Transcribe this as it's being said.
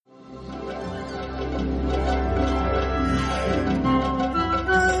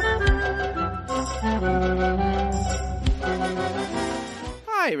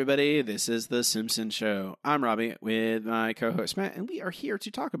Hi, everybody. This is The Simpsons Show. I'm Robbie with my co-host Matt, and we are here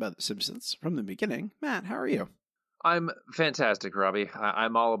to talk about The Simpsons from the beginning. Matt, how are you? I'm fantastic, Robbie.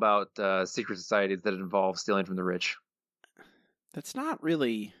 I'm all about secret societies that involve stealing from the rich. That's not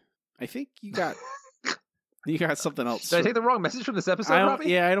really... I think you got something else. Did I take the wrong message from this episode,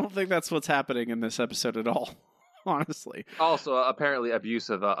 Robbie? Yeah, I don't think that's what's happening in this episode at all, honestly. Also, apparently abuse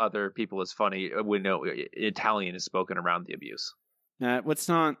of other people is funny when Italian is spoken around the abuse.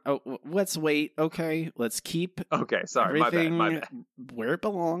 Let's wait, okay? Let's keep Okay, sorry, everything my bad. where it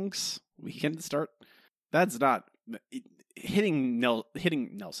belongs. We can start... That's not... Hitting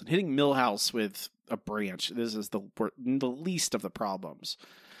Milhouse with a branch. This is the least of the problems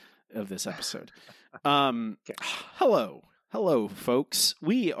of this episode. Okay. Hello, folks.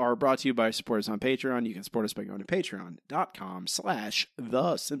 We are brought to you by supporters on Patreon. You can support us by going to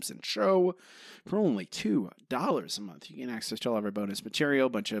patreon.com/The Simpsons Show. For only $2 a month, you can access to all of our bonus material, a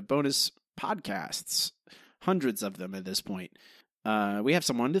bunch of bonus podcasts, hundreds of them at this point. We have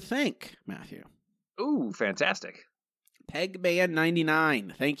someone to thank, Matthew. Ooh, fantastic.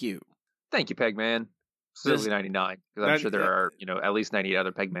 Pegman99, thank you. Thank you, Pegman. Specifically 99, because I'm sure there are, at least 90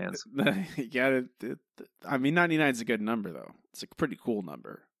 other Pegmans. Yeah, I mean, 99 is a good number, though. It's a pretty cool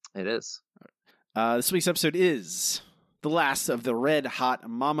number. It is. This week's episode is the last of the Red Hot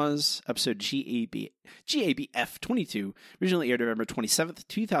Mamas, episode GABF 22, originally aired November 27th,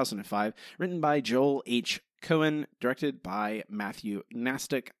 2005, written by Joel H. Cohen, directed by Matthew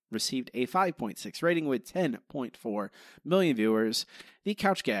Nastic, received a 5.6 rating with 10.4 million viewers. The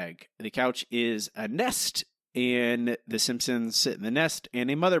couch gag. The couch is a nest, and the Simpsons sit in the nest, and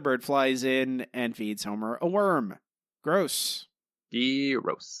a mother bird flies in and feeds Homer a worm. Gross.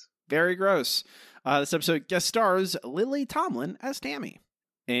 Gross. Very gross. This episode guest stars Lily Tomlin as Tammy,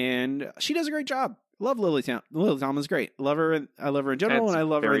 and she does a great job. Love Lily Tomlin. Lily Tomlin's great. I love her in general, and I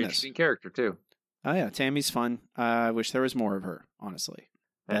love her in this. Very interesting character, too. Oh, yeah, Tammy's fun. I wish there was more of her, honestly.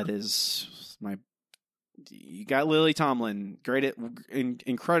 Yeah. That is my... You got Lily Tomlin,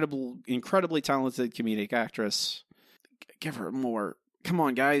 incredibly talented comedic actress. Give her more. Come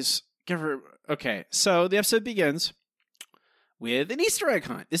on, guys. Give her... Okay, so the episode begins with an Easter egg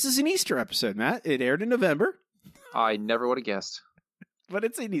hunt. This is an Easter episode, Matt. It aired in November. I never would have guessed. But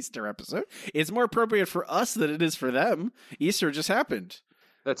it's an Easter episode. It's more appropriate for us than it is for them. Easter just happened.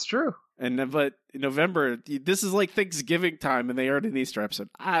 That's true. But in November, this is like Thanksgiving time, and they aired an Easter episode.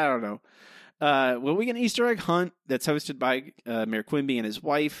 I don't know. Well, we get an Easter egg hunt that's hosted by Mayor Quimby and his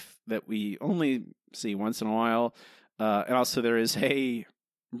wife that we only see once in a while. And also there is a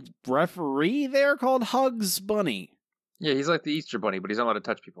referee there called Hugs Bunny. Yeah, he's like the Easter Bunny, but he's not allowed to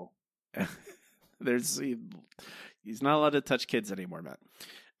touch people. He's not allowed to touch kids anymore, Matt.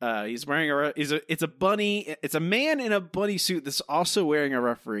 He's wearing it's a bunny. It's a man in a bunny suit that's also wearing a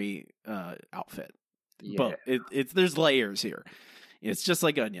referee outfit. Yeah. But there's layers here. It's just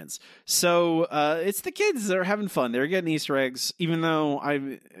like onions. So it's the kids that are having fun. They're getting Easter eggs, even though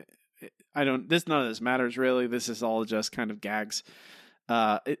I don't. None of this matters really. This is all just kind of gags.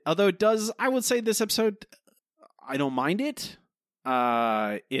 Although it does, I would say this episode, I don't mind it.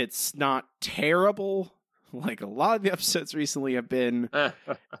 It's not terrible like a lot of the episodes recently have been,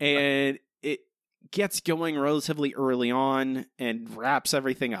 and it gets going relatively early on and wraps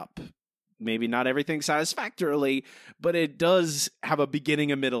everything up. Maybe not everything satisfactorily, but it does have a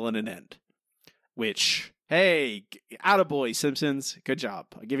beginning, a middle, and an end. Which, hey, attaboy, Simpsons, good job.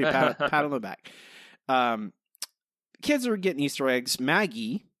 I'll give you a pat on the back. Kids are getting Easter eggs.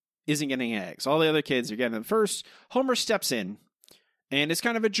 Maggie isn't getting eggs. All the other kids are getting them first. Homer steps in and is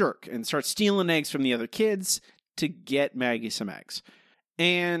kind of a jerk and starts stealing eggs from the other kids to get Maggie some eggs.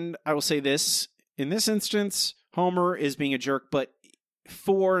 And I will say this, in this instance, Homer is being a jerk, but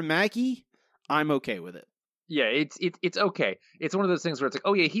for Maggie, I'm okay with it. Yeah, it's okay. It's one of those things where it's like,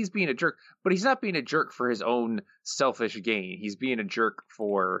 oh yeah, he's being a jerk, but he's not being a jerk for his own selfish gain. He's being a jerk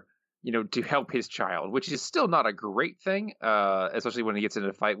for, to help his child, which is still not a great thing, especially when he gets into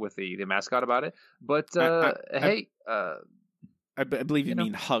a fight with the mascot about it. But I believe you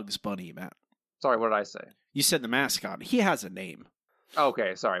mean Hugs Bunny, Matt. Sorry, what did I say? You said the mascot. He has a name.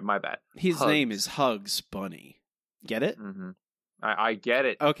 Okay, sorry, my bad. His name is Hugs Bunny. Get it? Mm-hmm. I get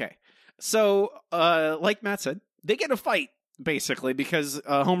it. Okay. So, like Matt said, they get a fight, basically, because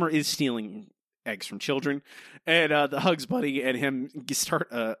Homer is stealing eggs from children. And the Hugs Bunny and him start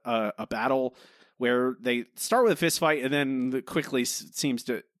a battle where they start with a fist fight and then quickly seems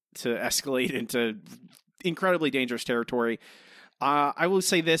to escalate into incredibly dangerous territory. I will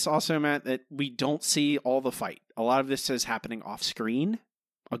say this also, Matt, that we don't see all the fight. A lot of this is happening off screen.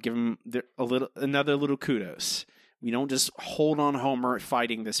 I'll give them another little kudos. We don't just hold on Homer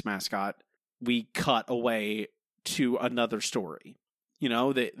fighting this mascot. We cut away to another story. You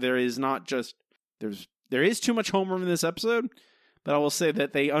know, there is not just there is too much Homer in this episode, but I will say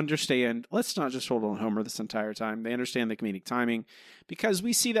that they understand, let's not just hold on Homer this entire time. They understand the comedic timing, because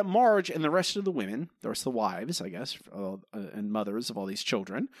we see that Marge and the rest of the women, the rest of the wives, I guess, and mothers of all these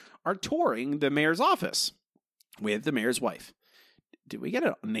children, are touring the mayor's office with the mayor's wife. Did we get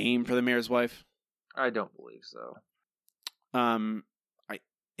a name for the mayor's wife? I don't believe so.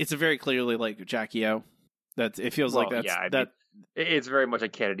 It's a very clearly like Jackie O. That it feels like that's mean, it's very much a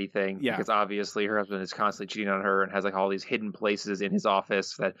Kennedy thing. Yeah. Because obviously her husband is constantly cheating on her and has like all these hidden places in his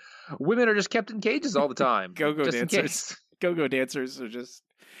office that women are just kept in cages all the time. Go-go dancers. Go-go dancers are just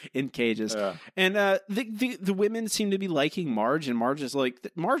in cages. And the women seem to be liking Marge, and Marge is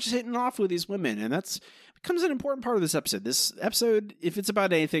hitting off with these women, and that's becomes an important part of this episode. This episode, if it's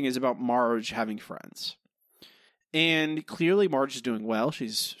about anything, is about Marge having friends. And clearly Marge is doing well.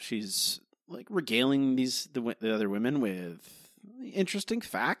 She's like regaling the other women with interesting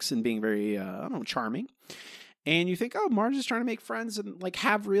facts and being very charming. And you think, oh, Marge is trying to make friends and like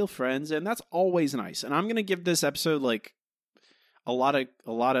have real friends, and that's always nice. And I'm gonna give this episode like a lot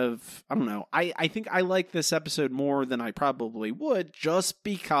of I don't know. I think I like this episode more than I probably would, just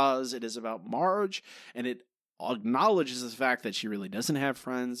because it is about Marge and it acknowledges the fact that she really doesn't have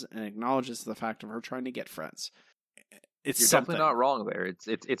friends and acknowledges the fact of her trying to get friends. You're definitely not wrong there.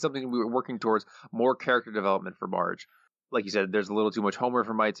 It's something we were working towards, more character development for Marge. Like you said, there's a little too much Homer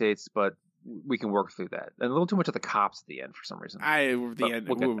for my tastes, but we can work through that. And a little too much of the cops at the end for some reason.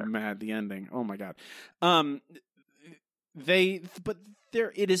 The ending. Oh my god.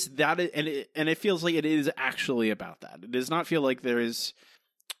 It is that, and it feels like it is actually about that. It does not feel like there is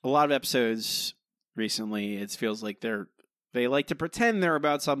a lot of episodes recently. It feels like they like to pretend they're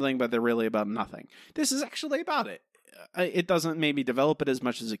about something, but they're really about nothing. This is actually about it. It doesn't maybe develop it as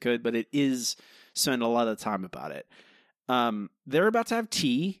much as it could, but it is spend a lot of time about it. They're about to have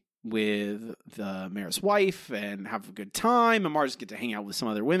tea with the mayor's wife and have a good time, and Marge get to hang out with some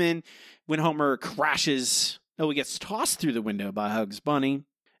other women when Homer crashes. He gets tossed through the window by Hugs Bunny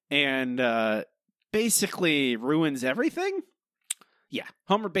and basically ruins everything. Yeah,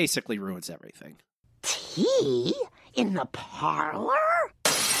 Homer basically ruins everything. Tea in the parlor?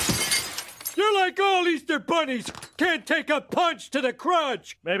 You're like all Easter bunnies. Can't take a punch to the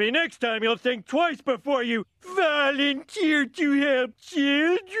crotch. Maybe next time you'll think twice before you volunteer to help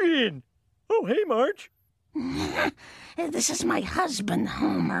children. Oh, hey, Marge. This is my husband,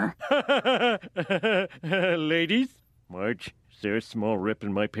 Homer. Ladies? Marge, is there a small rip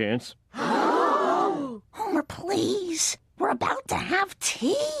in my pants? Homer, please. We're about to have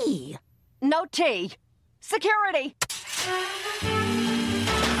tea. No tea. Security.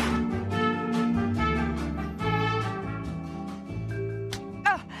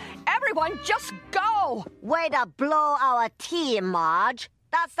 Everyone, just go! Way to blow our tea, Marge.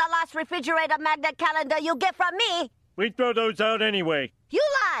 That's the last refrigerator magnet calendar you get from me. We'd throw those out anyway. You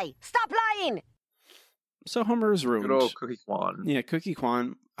lie! Stop lying! So Homer is ruined. Good old Cookie Kwan. Yeah, Cookie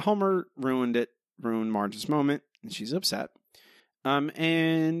Kwan. Homer ruined Marge's moment, and she's upset.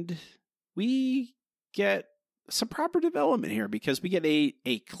 And we get some proper development here, because we get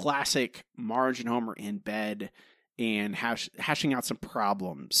a classic Marge and Homer in bed and hashing out some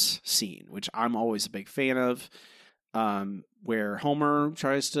problems scene, which I'm always a big fan of, where Homer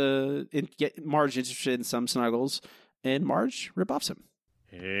tries to get Marge interested in some snuggles, and Marge rebuffs him.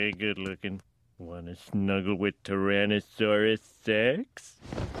 Hey, good looking. Want to snuggle with Tyrannosaurus Rex?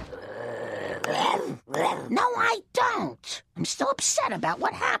 No, I don't. I'm still upset about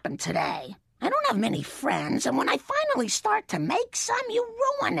what happened today. I don't have many friends, and when I finally start to make some, you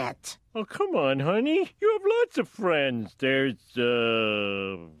ruin it. Oh, come on, honey. You have lots of friends. There's,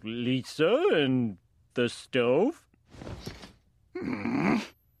 Lisa and the stove.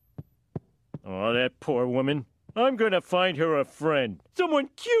 Oh, that poor woman. I'm gonna find her a friend.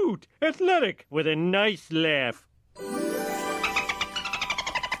 Someone cute, athletic, with a nice laugh.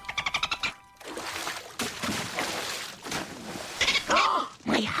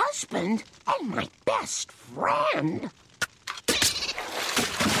 My husband and my best friend.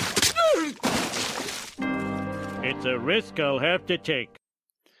 It's a risk I'll have to take.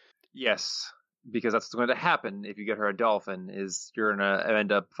 Yes, because that's what's going to happen if you get her a dolphin, is you're going to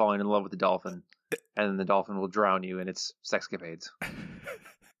end up falling in love with the dolphin, and then the dolphin will drown you in its sexcapades.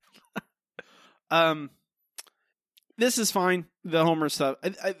 This is fine. The Homer stuff.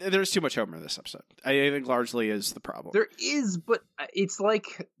 There's too much Homer in this episode. I think largely is the problem. There is, but it's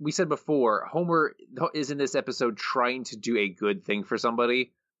like we said before, Homer is in this episode trying to do a good thing for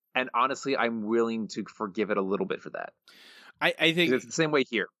somebody, And honestly, I'm willing to forgive it a little bit for that. I think it's the same way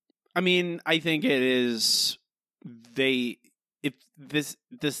here. I mean, I think it is. This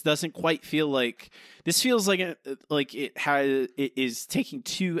doesn't quite feel like this feels like it is taking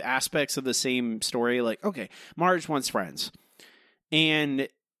two aspects of the same story. Like, okay, Marge wants friends, and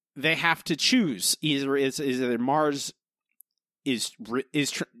they have to choose either Marge is going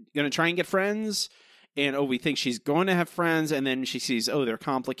to try and get friends. And, we think she's going to have friends, and then she sees, they're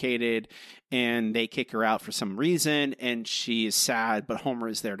complicated, and they kick her out for some reason, and she is sad, but Homer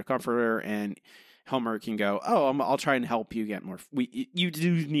is there to comfort her, and Homer can go, I'll try and help you get more. You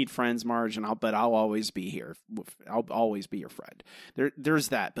do need friends, Marge, but I'll always be here. I'll always be your friend. There's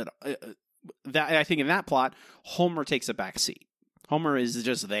that, but that I think in that plot, Homer takes a back seat. Homer is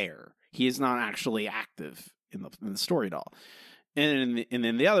just there. He is not actually active in the story at all. And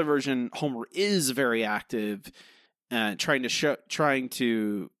in the other version, Homer is very active, trying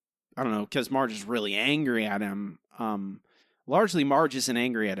to, I don't know, because Marge is really angry at him. Largely, Marge isn't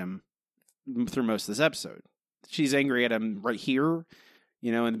angry at him through most of this episode. She's angry at him right here,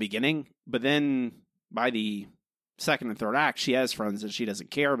 in the beginning. But then by the second and third act, she has friends and she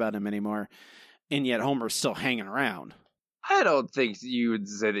doesn't care about him anymore. And yet Homer's still hanging around. I don't think you would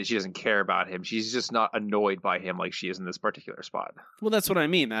say that she doesn't care about him. She's just not annoyed by him like she is in this particular spot. Well, that's what I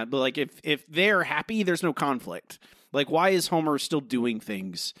mean. But like, if they're happy, there's no conflict. Like, why is Homer still doing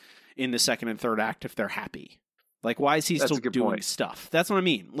things in the second and third act if they're happy? Like, why is he still doing stuff? That's what I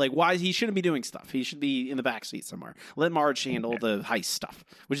mean. Like, why he shouldn't be doing stuff? He should be in the backseat somewhere. Let Marge handle the heist stuff,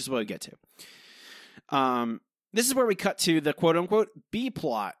 which is what we get to. This is where we cut to the quote unquote B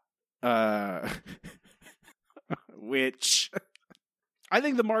plot. Which I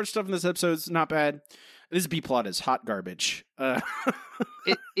think the Marge stuff in this episode is not bad. This B plot is hot garbage.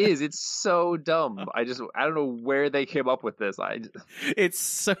 It is. It's so dumb. I don't know where they came up with this.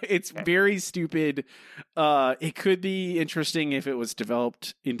 It's very stupid. It could be interesting if it was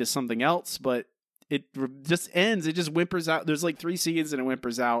developed into something else, but it just ends. It just whimpers out. There's like 3 scenes and it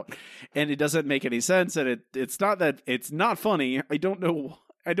whimpers out, and it doesn't make any sense. And it's not funny. I don't know.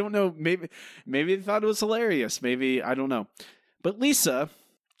 Maybe they thought it was hilarious. Maybe, I don't know. But Lisa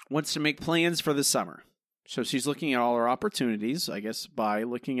wants to make plans for the summer. So she's looking at all her opportunities, I guess, by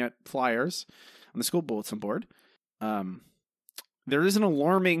looking at flyers on the school bulletin board. There is an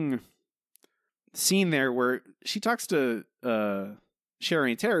alarming scene there where she talks to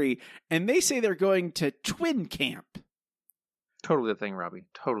Sherry and Terry, and they say they're going to twin camp. Totally a thing, Robbie.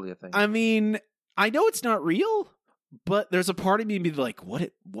 Totally a thing. I mean, I know it's not real, but there's a part of me be like,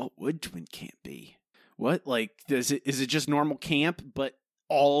 what would twin camp be? What, like, is it just normal camp, but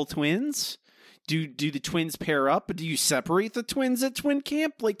all twins? Do the twins pair up? Do you separate the twins at twin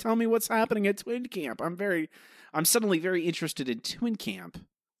camp? Like, tell me what's happening at twin camp. I'm suddenly very interested in twin camp.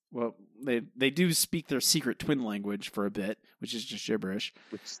 Well, they do speak their secret twin language for a bit, which is just gibberish.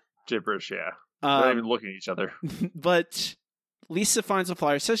 It's gibberish, yeah. They're not even looking at each other. But Lisa finds a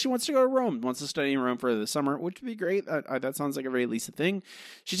flyer, says she wants to go to Rome, wants to study in Rome for the summer, which would be great. That sounds like a very Lisa thing.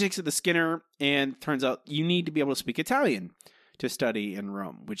 She takes it to Skinner, and turns out you need to be able to speak Italian to study in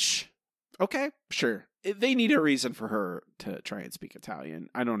Rome, which, okay, sure. They need a reason for her to try and speak Italian.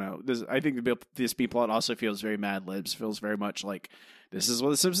 I don't know. I think this B plot also feels very Mad Libs, feels very much like this is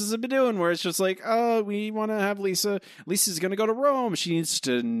what the Simpsons have been doing, where it's just like, oh, we want to have Lisa. Lisa's going to go to Rome. She needs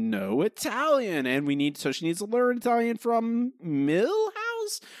to know Italian, and so she needs to learn Italian from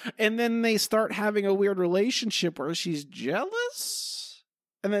Milhouse. And then they start having a weird relationship where she's jealous,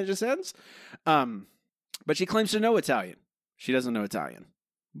 and then it just ends. But she claims to know Italian. She doesn't know Italian.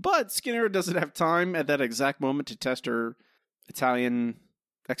 But Skinner doesn't have time at that exact moment to test her Italian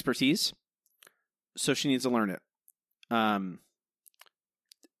expertise, so she needs to learn it.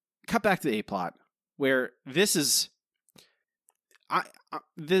 Cut back to the A plot, where this is,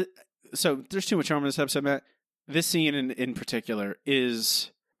 so there's too much harm in this episode, Matt. This scene in particular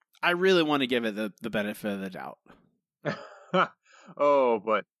is, I really want to give it the benefit of the doubt. Oh,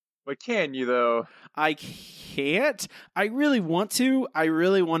 but can you, though? I can't. I really want to. I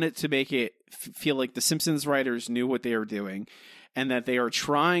really want it to make it feel like the Simpsons writers knew what they were doing, and that they are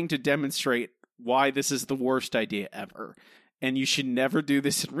trying to demonstrate why this is the worst idea ever. And you should never do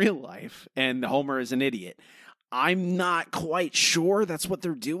this in real life. And Homer is an idiot. I'm not quite sure that's what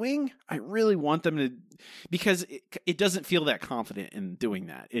they're doing. I really want them to, because it doesn't feel that confident in doing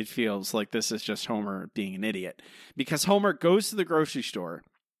that. It feels like this is just Homer being an idiot. Because Homer goes to the grocery store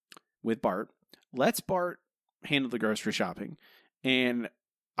with Bart, lets Bart handle the grocery shopping. And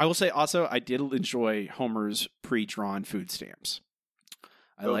I will say also, I did enjoy Homer's pre-drawn food stamps.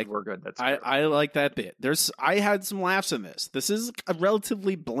 We're good. That's I like that bit. I had some laughs in this. This is a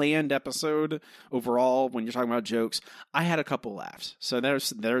relatively bland episode overall when you're talking about jokes. I had a couple laughs. So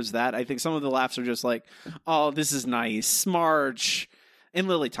there's that. I think some of the laughs are just like, oh, this is nice. Marge and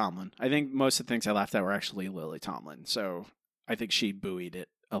Lily Tomlin. I think most of the things I laughed at were actually Lily Tomlin. So I think she buoyed it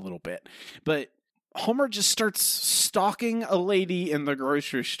a little bit. But Homer just starts stalking a lady in the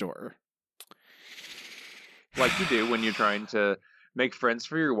grocery store. Like you do when you're trying to make friends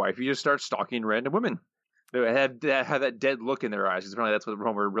for your wife. You just start stalking random women. They have that dead look in their eyes. Because apparently that's what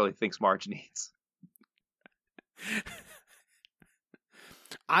Homer really thinks Marge needs.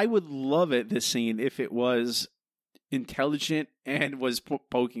 I would love it, this scene, if it was intelligent and was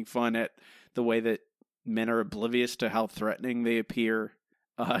poking fun at the way that men are oblivious to how threatening they appear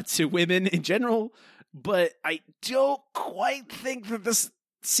to women in general. But I don't quite think that this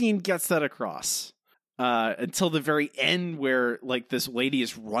scene gets that across. Until the very end where like this lady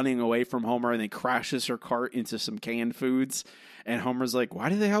is running away from Homer and then crashes her cart into some canned foods. And Homer's like, why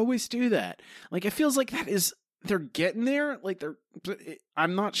do they always do that? Like, it feels like they're getting there. Like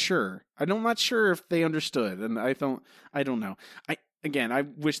I'm not sure. I'm not sure if they understood. And I don't know. I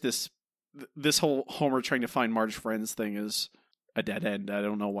wish this whole Homer trying to find Marge friends thing is a dead end. I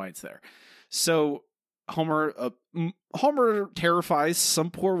don't know why it's there. So Homer terrifies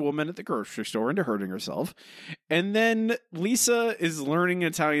some poor woman at the grocery store into hurting herself. And then Lisa is learning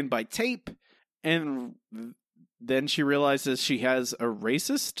Italian by tape. And then she realizes she has a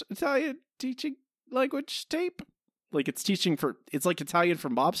racist Italian teaching language tape. Like it's like Italian for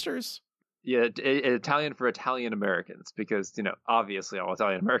mobsters. Yeah, Italian for Italian Americans. Because, obviously all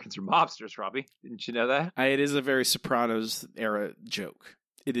Italian Americans are mobsters, Robbie. Didn't you know that? It is a very Sopranos era joke.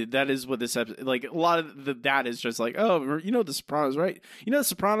 That is what this episode, like a lot of that is just like, oh, the Sopranos, right? The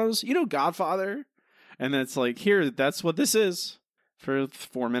Sopranos, Godfather, and then it's like, here, that's what this is for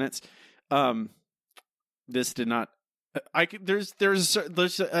 4 minutes. This did not. There's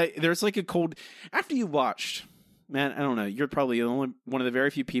like a cold after you watched, man. I don't know. You're probably the only one of the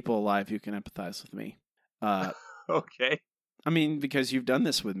very few people alive who can empathize with me. Okay. I mean, because you've done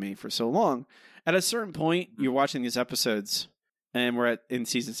this with me for so long. At a certain point, you're watching these episodes. And we're in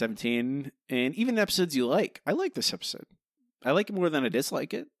season 17, and even the episodes you like. I like this episode. I like it more than I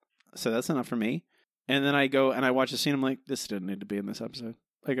dislike it, so that's enough for me. And then I go and I watch the scene. I'm like, this didn't need to be in this episode.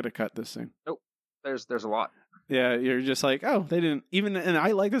 I gotta cut this scene. Nope. There's a lot. Yeah, you're just like, oh, they didn't even. And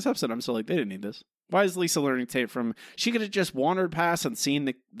I like this episode. I'm still like, they didn't need this. Why is Lisa learning tape from? She could have just wandered past and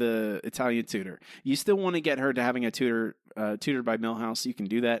seen the Italian tutor. You still want to get her to having a tutor tutored by Milhouse. You can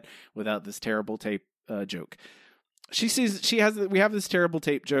do that without this terrible tape joke. We have this terrible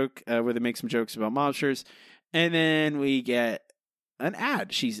tape joke where they make some jokes about mobsters, and then we get an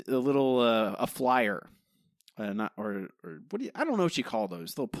ad. She's a little a flyer, not or what do you? I don't know what you call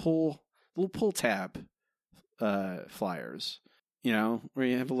those. Little pull tab flyers. Where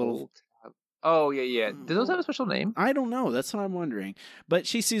you have a little. Oh yeah. Do those have a special name? I don't know. That's what I'm wondering. But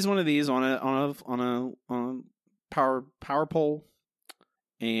she sees one of these on a power pole.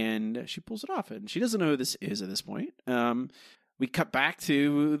 And she pulls it off, and she doesn't know who this is at this point. We cut back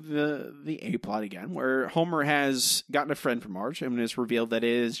to the A plot again, where Homer has gotten a friend from Marge, and it's revealed that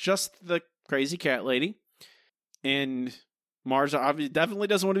it is just the crazy cat lady. And Marge definitely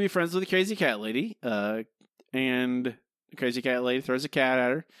doesn't want to be friends with the crazy cat lady. And the crazy cat lady throws a cat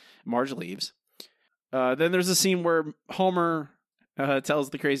at her. Marge leaves. Then there's a scene where Homer tells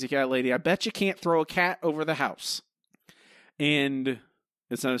the crazy cat lady, "I bet you can't throw a cat over the house." And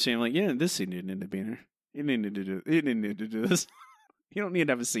it's not a scene like, yeah, this scene didn't need to be in here. You didn't need to do this. You don't need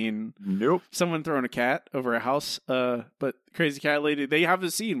to have a scene. Nope. Someone throwing a cat over a house. But crazy cat lady, they have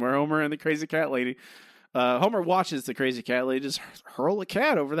a scene where Homer and the crazy cat lady, Homer watches the crazy cat lady just hurl a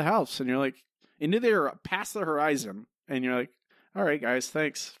cat over the house, and you're like, into there, past the horizon, and you're like, all right, guys,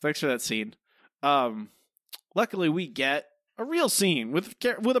 thanks for that scene. Luckily, we get a real scene with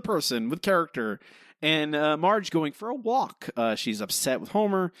a person with character. And Marge going for a walk. She's upset with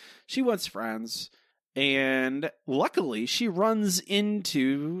Homer. She wants friends. And luckily, she runs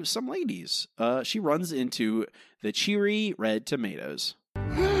into some ladies. She runs into the Cherry Red Tomatoes.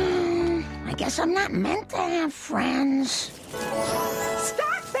 I guess I'm not meant to have friends.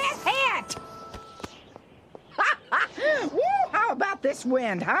 Stop that hat! Woo, how about this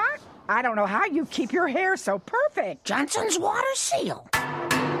wind, huh? I don't know how you keep your hair so perfect. Johnson's Water Seal.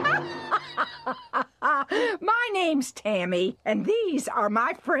 My name's Tammy, and these are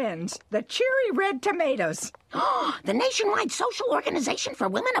my friends, the Cherry Red Tomatoes. The nationwide social organization for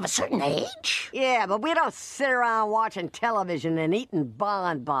women of a certain age? Yeah, but we don't sit around watching television and eating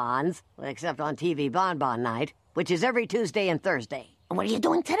bonbons, except on TV Bonbon Night, which is every Tuesday and Thursday. What are you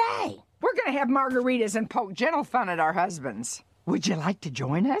doing today? We're going to have margaritas and poke gentle fun at our husbands. Would you like to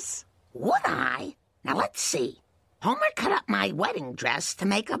join us? Would I? Now let's see. Homer cut up my wedding dress to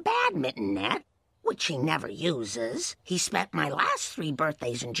make a badminton net, which he never uses. He spent my last 3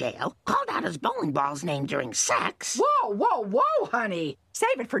 birthdays in jail, called out his bowling ball's name during sex. Whoa, whoa, whoa, honey.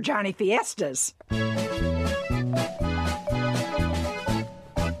 Save it for Johnny Fiestas.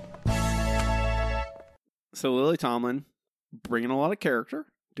 So Lily Tomlin, bringing a lot of character,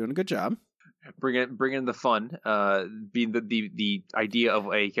 doing a good job. Bringing the fun, being the idea of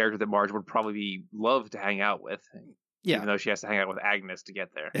a character that Marge would probably love to hang out with. Yeah. Even though she has to hang out with Agnes to get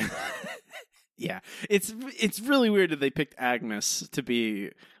there. Yeah, it's really weird that they picked Agnes to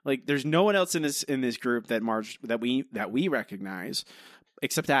be like. There's no one else in this group that Marge that we recognize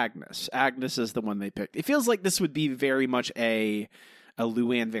except Agnes. Agnes is the one they picked. It feels like this would be very much a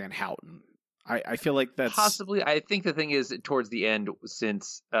Luann Van Houten. I feel like that's possibly. I think the thing is, towards the end,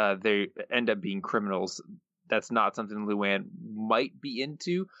 since they end up being criminals, that's not something Luann might be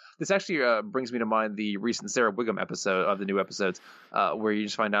into. This actually brings me to mind the recent Sarah Wiggum episode of the new episodes, where you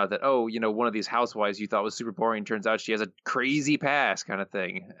just find out that, one of these housewives you thought was super boring turns out she has a crazy past, kind of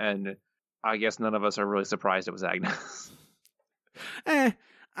thing. And I guess none of us are really surprised it was Agnes.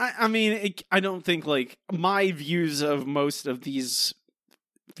 I mean, I don't think like my views of most of these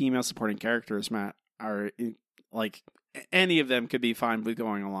female supporting characters, Matt, are like any of them could be fine with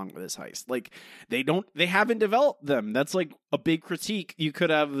going along with this heist. Like they haven't developed them. That's like a big critique you could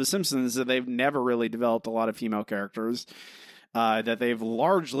have of The Simpsons, that they've never really developed a lot of female characters, that they've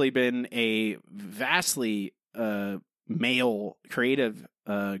largely been a vastly male creative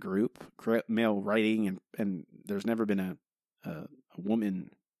group, male writing, and there's never been a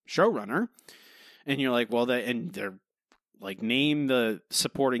woman showrunner. And you're like, well, they're like, name the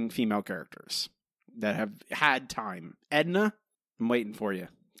supporting female characters that have had time. Edna, I'm waiting for you.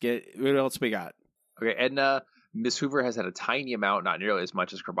 What else we got? Okay, Edna, Miss Hoover has had a tiny amount, not nearly as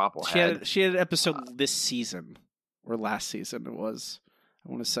much as Krabappel had. She had an episode this season, or last season it was,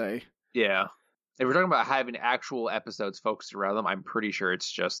 I want to say. Yeah. If we're talking about having actual episodes focused around them, I'm pretty sure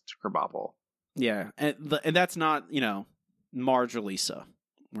it's just Krabappel. Yeah, and that's not, Marge or Lisa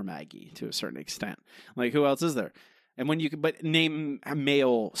or Maggie to a certain extent. Like, who else is there? And but name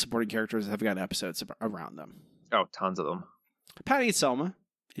male supporting characters that have got episodes around them. Oh, tons of them. Patty and Selma,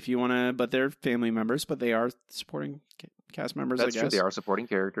 if you want to, but they're family members, but they are supporting cast members, That's I guess. True, they are supporting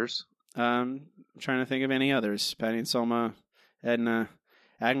characters. I'm trying to think of any others. Patty and Selma, Edna,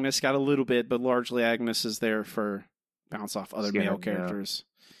 Agnes got a little bit, but largely Agnes is there for bounce off other male characters.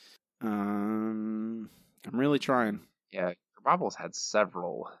 Yeah. I'm really trying. Yeah, Krabappel's had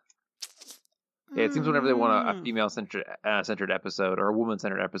several. Yeah, it seems whenever they want a female-centered episode or a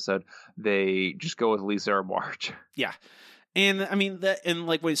woman-centered episode, they just go with Lisa or Marge. Yeah, and I mean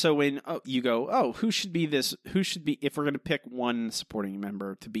when you go, who should be if we're going to pick one supporting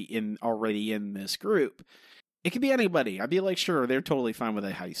member to be already in this group, it could be anybody. I'd be like, sure, they're totally fine with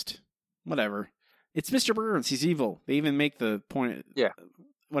a heist, whatever. It's Mr. Burns, he's evil. They even make the point. Yeah,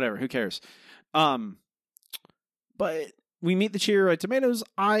 whatever. Who cares? But we meet the Cherry Red Tomatoes.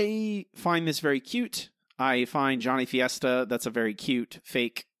 I find this very cute. I find Johnny Fiesta, that's a very cute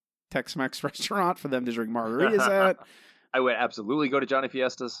fake Tex-Mex restaurant for them to drink margaritas at. I would absolutely go to Johnny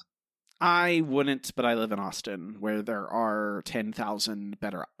Fiesta's. I wouldn't, but I live in Austin, where there are 10,000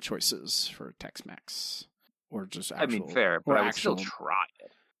 better choices for Tex-Mex. Or just actual. I mean, fair, but I would still try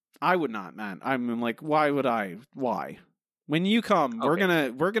it. I would not, man. I'm like, why would I? Why? When you come, okay,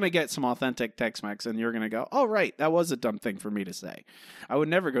 we're gonna get some authentic Tex-Mex, and you're gonna go, oh right, that was a dumb thing for me to say. I would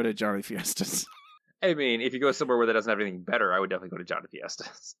never go to Johnny Fiesta's. I mean, if you go somewhere where that doesn't have anything better, I would definitely go to Johnny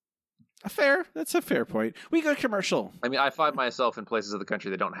Fiesta's. That's a fair point. We go commercial. I mean, I find myself in places of the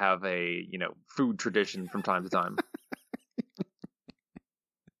country that don't have a food tradition from time to time.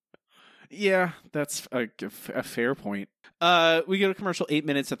 Yeah, that's a fair point. We go to commercial 8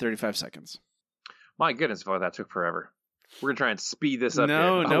 minutes and 35 seconds. My goodness, boy, that took forever. We're going to try and speed this up.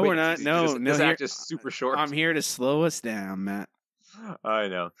 No, we're not. This act is super short. I'm here to slow us down, Matt. I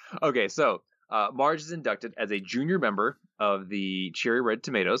know. Okay, so Marge is inducted as a junior member of the Cherry Red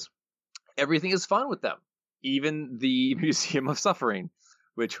Tomatoes. Everything is fun with them, even the Museum of Suffering,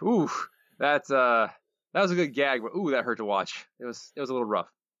 which, that was a good gag, but that hurt to watch. It was a little rough.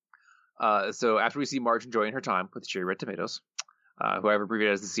 So after we see Marge enjoying her time with the Cherry Red Tomatoes, who I have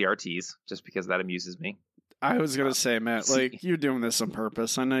abbreviated as the CRTs, just because that amuses me. I was going to say, Matt, you're doing this on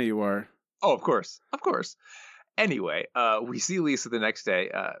purpose. I know you are. Oh, of course. Anyway, we see Lisa the next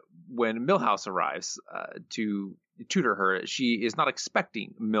day when Milhouse arrives to tutor her. She is not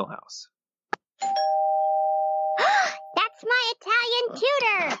expecting Milhouse. That's my Italian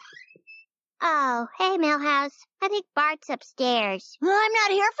tutor. Oh, hey, Milhouse. I think Bart's upstairs. I'm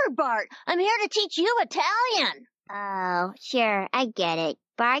not here for Bart. I'm here to teach you Italian. Oh, sure, I get it.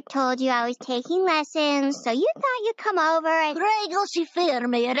 Bart told you I was taking lessons, so you thought you'd come over and... Prego si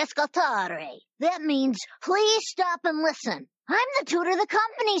fermi ad ascoltare. That means, please stop and listen. I'm the tutor the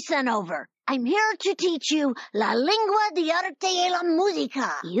company sent over. I'm here to teach you la lingua di arte e la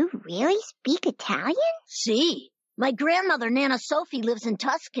musica. You really speak Italian? Si. My grandmother, Nana Sophie, lives in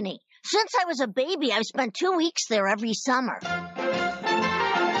Tuscany. Since I was a baby, I've spent 2 weeks there every summer.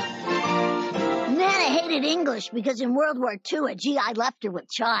 Nana hated English because in World War II, a GI left her with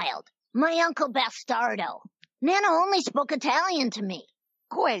child. My uncle Bastardo. Nana only spoke Italian to me.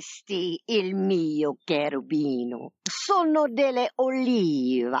 Questi il mio cherubino. Sono delle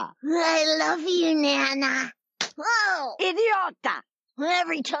oliva. I love you, Nana. Oh! Idiota!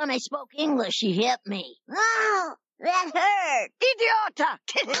 Every time I spoke English, she hit me. Oh! That hurt. Idiota!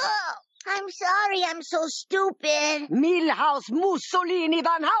 Oh! I'm sorry, I'm so stupid. Milhouse Mussolini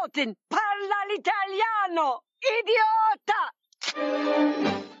Van Houten parla l'italiano! Idiota!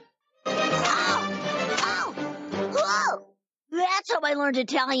 Oh! Oh! Whoa! That's how I learned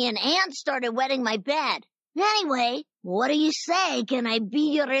Italian and started wetting my bed. Anyway, what do you say? Can I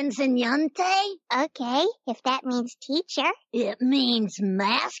be your insegnante? Okay, if that means teacher. It means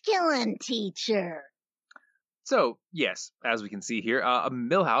masculine teacher. So, yes, as we can see here,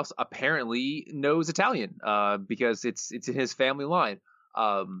 Milhouse apparently knows Italian because it's in his family line.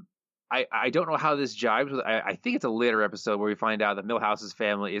 I don't know how this jibes with. I think it's a later episode where we find out that Milhouse's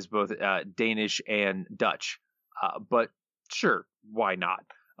family is both Danish and Dutch. But sure, why not?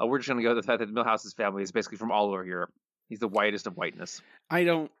 We're just going to go with the fact that Milhouse's family is basically from all over Europe. He's the whitest of whiteness. I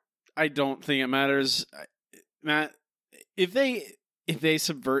don't think it matters, Matt. If they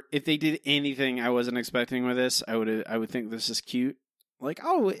did anything I wasn't expecting with this, I would think this is cute. Like,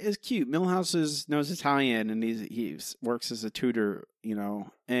 oh, it's cute. Milhouse knows Italian and he works as a tutor,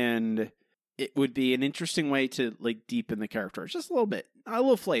 and it would be an interesting way to like deepen the character just a little bit, a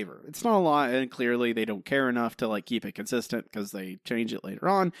little flavor. It's not a lot, and clearly they don't care enough to like keep it consistent because they change it later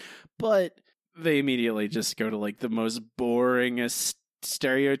on. But they immediately just go to like the most boringest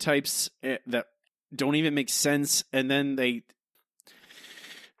stereotypes that don't even make sense, and then they.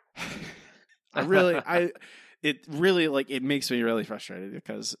 It makes me really frustrated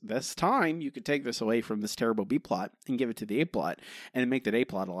because this time you could take this away from this terrible B plot and give it to the A plot and make that A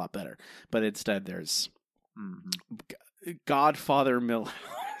plot a lot better. But instead there's Godfather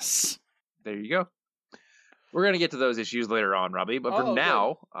Milhouse. There you go. We're going to get to those issues later on, Robbie. But for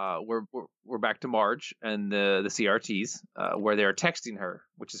now, we're back to Marge and the CRTs where they're texting her,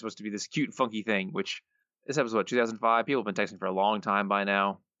 which is supposed to be this cute, funky thing, which this episode, 2005, people have been texting for a long time by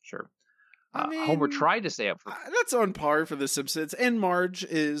now. Sure. Homer tried to stay up for... That's on par for The Simpsons. And Marge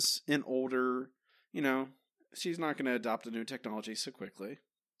is an older, she's not going to adopt a new technology so quickly.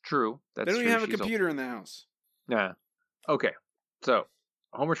 True. They don't even have a computer in the house. Yeah. Okay. So,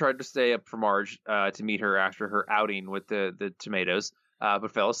 Homer tried to stay up for Marge to meet her after her outing with the tomatoes,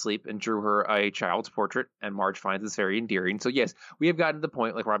 but fell asleep and drew her a child's portrait, and Marge finds this very endearing. So, yes, we have gotten to the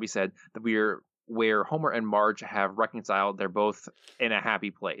point, like Robbie said, that where Homer and Marge have reconciled. They're both in a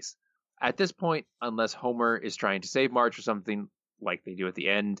happy place. At this point, unless Homer is trying to save Marge or something like they do at the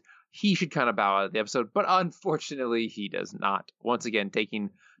end, he should kind of bow out of the episode, but unfortunately he does not. Once again,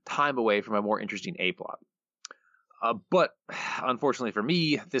 taking time away from a more interesting A plot. But unfortunately for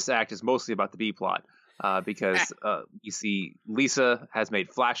me, this act is mostly about the B plot because you see Lisa has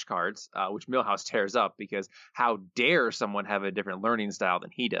made flashcards, which Milhouse tears up because how dare someone have a different learning style than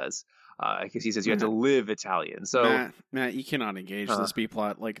he does. Because he says you have to live Italian. So Matt, you cannot engage this B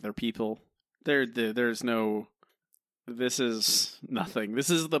plot like they're people. There's no. This is nothing.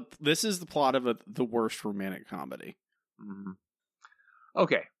 This is the plot of the worst romantic comedy. Mm-hmm.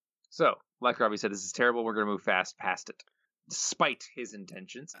 Okay, so like Robbie said, this is terrible. We're going to move fast past it, despite his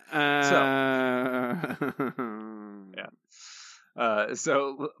intentions. So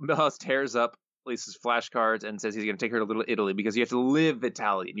Milhouse tears up Lisa's flashcards and says he's going to take her to Little Italy because you have to live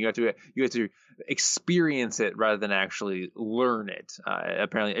Italian. You have to experience it rather than actually learn it.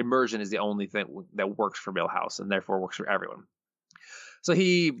 Apparently, immersion is the only thing that works for Milhouse and therefore works for everyone. So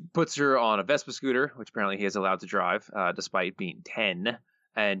he puts her on a Vespa scooter, which apparently he is allowed to drive despite being 10,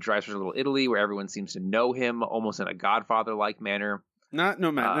 and drives her to Little Italy where everyone seems to know him almost in a Godfather-like manner. Matt,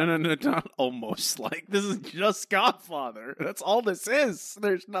 no, not almost like. This is just Godfather. That's all this is.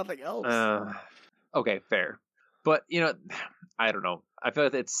 There's nothing else. Okay, fair. But, I don't know. I feel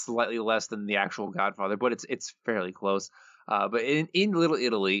like it's slightly less than the actual Godfather, but it's fairly close. But in Little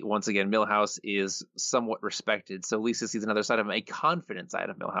Italy, once again, Milhouse is somewhat respected. So Lisa sees another side of him, a confident side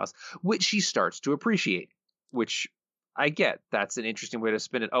of Milhouse, which she starts to appreciate, which I get. That's an interesting way to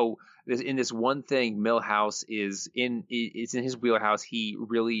spin it. Oh, in this one thing, Milhouse it's in his wheelhouse. He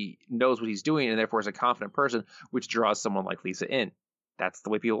really knows what he's doing, and therefore is a confident person, which draws someone like Lisa in. That's the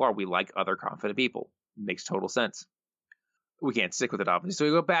way people are. We like other confident people. Makes total sense. We can't stick with it, obviously. So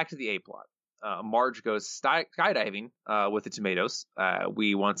we go back to the A plot. Marge goes skydiving with the tomatoes.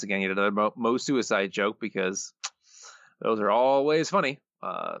 We once again get another Mo suicide joke because those are always funny.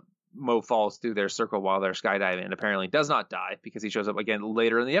 Mo falls through their circle while they're skydiving and apparently does not die because he shows up again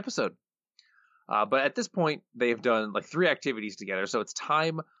later in the episode. But at this point, they have done like 3 activities together, so it's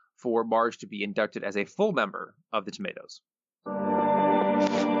time for Marge to be inducted as a full member of the Tomatoes.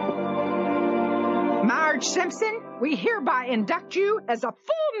 Marge Simpson, we hereby induct you as a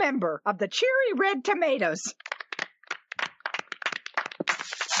full member of the Cherry Red Tomatoes.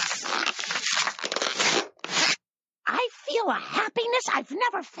 I feel a happiness I've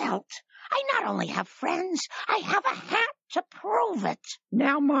never felt. I not only have friends, I have a hat to prove it.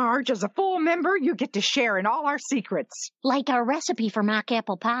 Now, Marge, as a full member, you get to share in all our secrets. Like our recipe for mock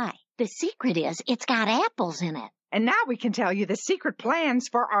apple pie. The secret is it's got apples in it. And now we can tell you the secret plans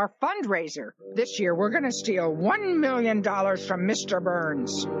for our fundraiser. This year, we're going to steal $1 million from Mr.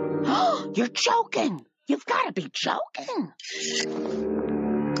 Burns. You're joking. You've got to be joking.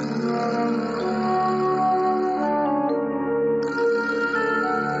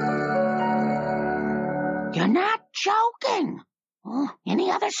 You're not joking. Oh,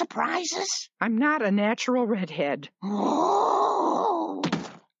 any other surprises? I'm not a natural redhead. Oh.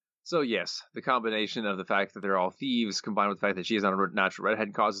 So yes, the combination of the fact that they're all thieves combined with the fact that she is not a natural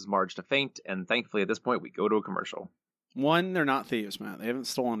redhead causes Marge to faint, and thankfully at this point we go to a commercial. One, they're not thieves, Matt. They haven't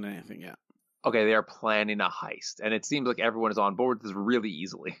stolen anything yet. Okay, they are planning a heist, and it seems like everyone is on board with this really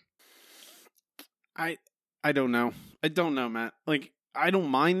easily. I don't know. I don't know, Matt. Like, I don't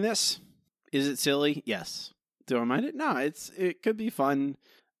mind this. Is it silly? Yes. Do I mind it? No, it could be fun,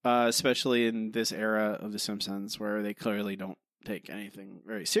 especially in this era of The Simpsons where they clearly don't take anything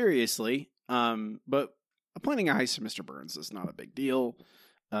very seriously. But planning a heist for Mr. Burns is not a big deal.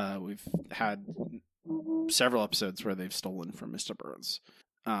 We've had several episodes where they've stolen from Mr. Burns.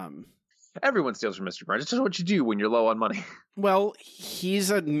 Everyone steals from Mr. Burns. It's just what you do when you're low on money. Well,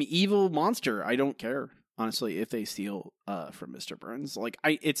 he's an evil monster. I don't care, honestly, if they steal from Mr. Burns. Like,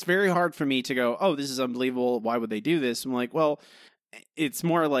 it's very hard for me to go, oh, this is unbelievable. Why would they do this? I'm like, well, it's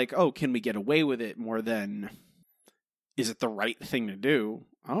more like, oh, can we get away with it more than is it the right thing to do?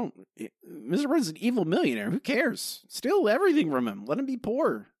 Mr. Burns is an evil millionaire. Who cares? Steal everything from him. Let him be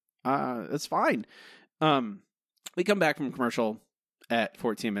poor. That's fine. We come back from commercial at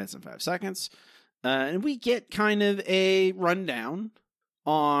 14 minutes and 5 seconds. And we get kind of a rundown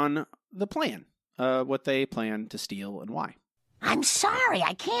on the plan. What they plan to steal and why. I'm sorry,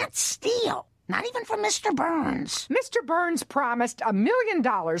 I can't steal. Not even from Mr. Burns. Mr. Burns promised $1 million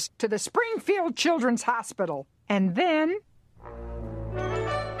to the Springfield Children's Hospital. And then...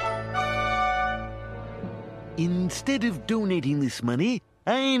 Instead of donating this money,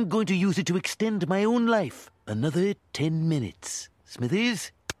 I'm going to use it to extend my own life. Another 10 minutes.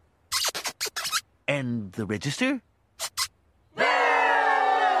 Smithies? And the register?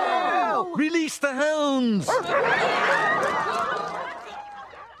 No! Release the hounds!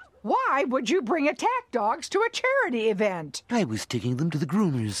 Why would you bring attack dogs to a charity event? I was taking them to the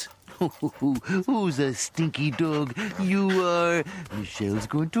groomers. Who's a stinky dog? You are. Michelle's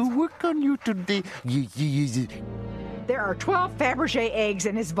going to work on you today. There are 12 Fabergé eggs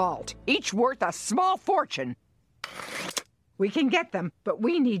in his vault, each worth a small fortune. We can get them, but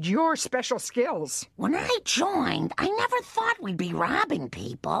we need your special skills. When I joined, I never thought we'd be robbing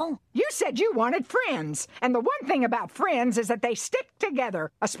people. You said you wanted friends, and the one thing about friends is that they stick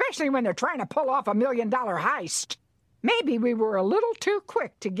together, especially when they're trying to pull off $1 million heist. Maybe we were a little too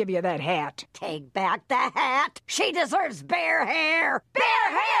quick to give you that hat. Take back the hat. She deserves bear hair.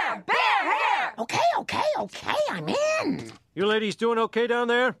 Bear hair! Bear hair! Okay, I'm in. You ladies doing okay down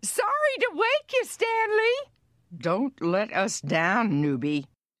there? Sorry to wake you, Stanley. Don't let us down, newbie.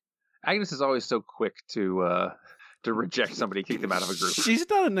 Agnes is always so quick to reject somebody, kick them out of a group. She's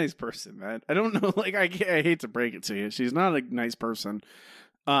not a nice person, man. I don't know. Like, I hate to break it to you. She's not a nice person.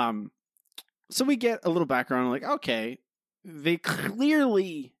 So we get a little background. Like, okay, they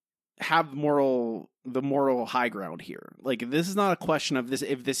clearly have the moral high ground here. Like, this is not a question of this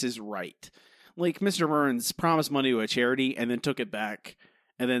if this is right. Like, Mr. Burns promised money to a charity and then took it back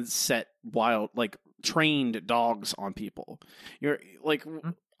and then set trained dogs on people. You're like,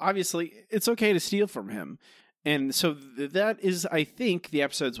 obviously, it's okay to steal from him. And so that is, I think, the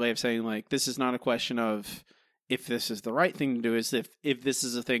episode's way of saying, like, this is not a question of if this is the right thing to do, is if this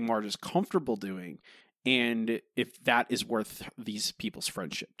is a thing Marge is comfortable doing, and if that is worth these people's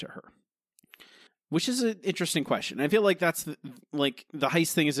friendship to her. Which is an interesting question. I feel like that's, the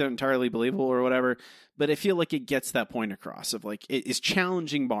heist thing isn't entirely believable or whatever, but I feel like it gets that point across of, like, it is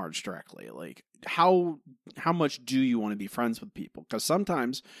challenging Marge directly. Like, how much do you want to be friends with people? Because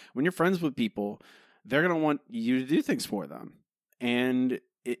sometimes when you're friends with people, they're going to want you to do things for them. And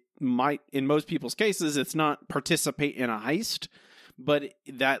it might, in most people's cases, it's not participate in a heist, but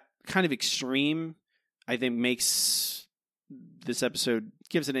that kind of extreme, I think, makes this episode,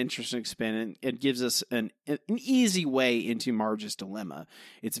 gives an interesting spin, and it gives us an easy way into Marge's dilemma.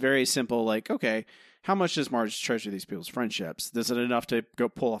 It's very simple, like, okay, how much does Marge treasure these people's friendships? Is it enough to go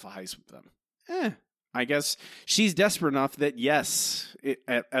pull off a heist with them? I guess she's desperate enough that, yes,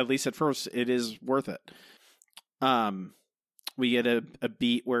 at least at first, it is worth it. We get a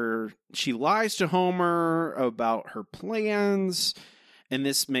beat where she lies to Homer about her plans, and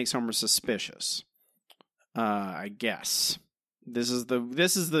this makes Homer suspicious. I guess this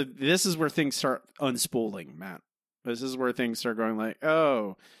is where things start unspooling, Matt. This is where things start going like,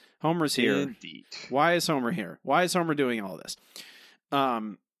 oh, Homer's here. Indeed. Why is Homer here? Why is Homer doing all this?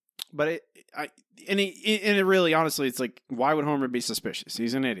 But it really, honestly, it's like, why would Homer be suspicious?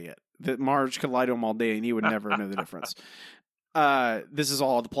 He's an idiot. That Marge could lie to him all day and he would never know the difference. This is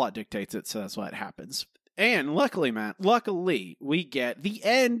all the plot dictates it, so that's why it happens. And luckily, Matt, we get the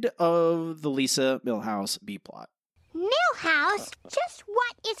end of the Lisa Milhouse B-plot. Milhouse, just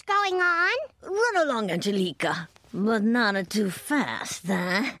what is going on? Run along, Angelica, but not too fast,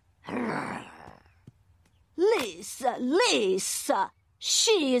 huh? Lisa,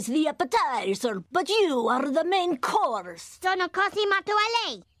 she is the appetizer, but you are the main course. Sono cosimato a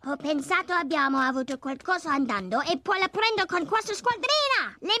lei. Ho pensato abbiamo avuto qualcosa andando e poi la prendo con questa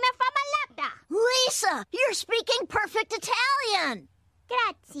squadrina. Lei mi fa ballata. Lisa, you're speaking perfect Italian.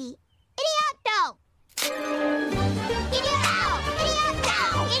 Grazie. Idioto! Idioto!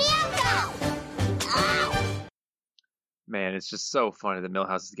 Ow! Man, it's just so funny that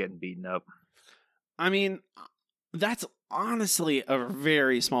Milhouse is getting beaten up. I mean, that's honestly a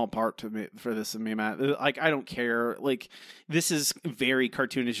very small part to me for this of me, Matt. Like, I don't care. Like, this is very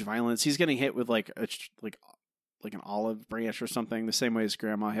cartoonish violence. He's getting hit with like an olive branch or something, the same way his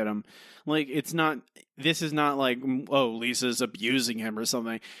grandma hit him. Like, this is not like, oh, Lisa's abusing him or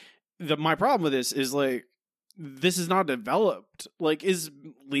something. My problem with this is, like, this is not developed. Like, is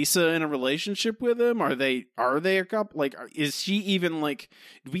Lisa in a relationship with him? Are they a couple? Like, is she even, like,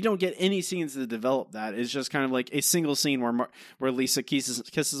 we don't get any scenes that develop that. It's just kind of like a single scene where Lisa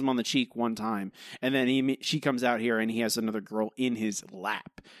kisses him on the cheek one time, and then she comes out here and he has another girl in his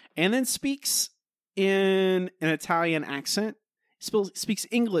lap, and then speaks in an Italian accent, speaks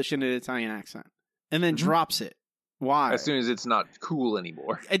English in an Italian accent, and then drops it. Why? As soon as it's not cool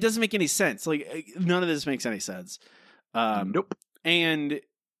anymore. It doesn't make any sense. Like, none of this makes any sense. Nope. And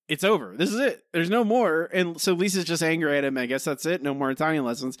it's over. This is it. There's no more. And so Lisa's just angry at him. I guess that's it. No more Italian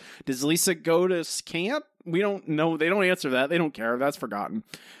lessons. Does Lisa go to camp? We don't know. They don't answer that. They don't care. That's forgotten.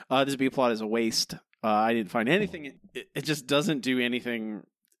 This B-plot is a waste. I didn't find anything. It just doesn't do anything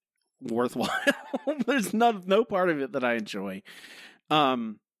worthwhile. There's no part of it that I enjoy.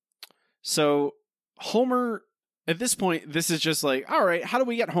 So Homer... At this point, this is just like, all right, how do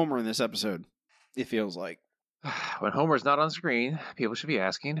we get Homer in this episode? It feels like. When Homer's not on screen, people should be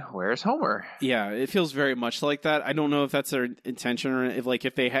asking, where's Homer? Yeah, it feels very much like that. I don't know if that's their intention or if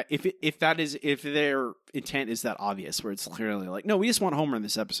their intent is that obvious, where it's clearly like, no, we just want Homer in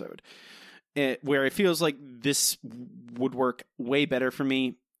this episode. Where it feels like this would work way better for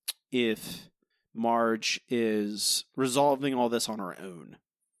me if Marge is resolving all this on her own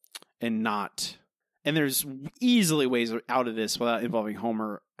and not... And there's easily ways out of this without involving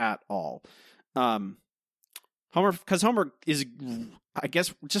Homer at all. Because Homer is, I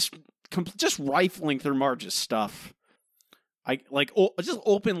guess, just rifling through Marge's stuff. Just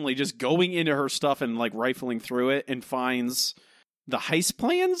openly just going into her stuff and like rifling through it, and finds the heist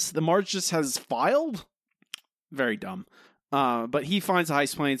plans that Marge just has filed. Very dumb. But he finds the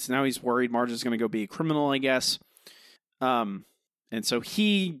heist plans. Now he's worried Marge is going to go be a criminal, I guess. And so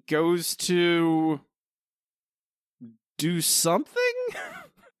he goes to do something?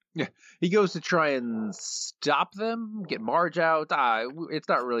 Yeah, he goes to try and stop them, get Marge out. It's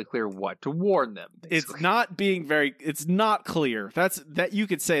not really clear what, to warn them. Basically. It's not clear. That you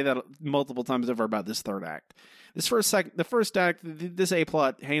could say that multiple times over about this third act. The first act, this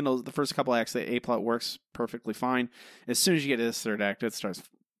A-plot handles the first couple acts. The A-plot works perfectly fine. As soon as you get to this third act, it starts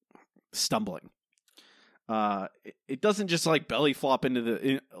stumbling. It doesn't just like belly flop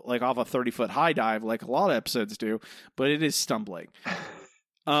into like off a 30-foot high dive like a lot of episodes do, but it is stumbling.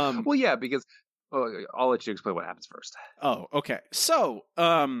 Well, yeah, because I'll let you explain what happens first. Oh, okay. So,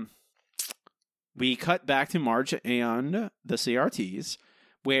 we cut back to Marge and the CRTs,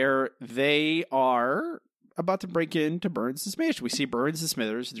 where they are about to break into Burns' mansion. We see Burns and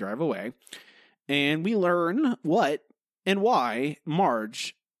Smithers drive away, and we learn what and why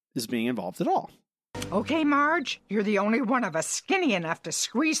Marge is being involved at all. Okay, Marge, you're the only one of us skinny enough to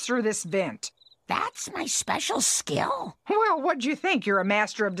squeeze through this vent. That's my special skill. Well, what'd you think? You're a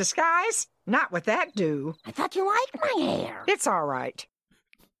master of disguise? Not with that do. I thought you liked my hair. It's all right.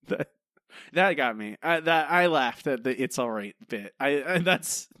 That got me. I laughed at the "it's all right" bit.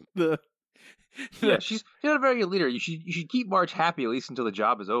 That's the yeah. She's not a very good leader. You should keep Marge happy at least until the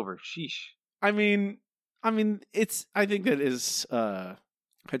job is over. Sheesh. I mean, it's. I think that is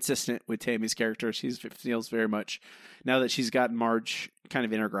consistent with Tammy's character. She feels very much now that she's got Marge kind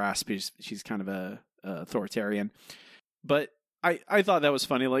of in her grasp. She's kind of a authoritarian, but I thought that was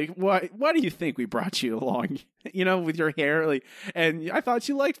funny. Like, why do you think we brought you along? With your hair, like, and I thought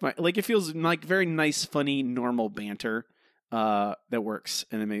you liked it feels like very nice, funny, normal banter that works,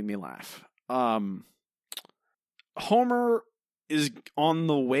 and it made me laugh. Homer is on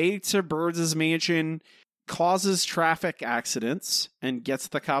the way to Burns' mansion, causes traffic accidents, and gets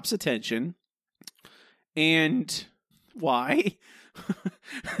the cops' attention. And why?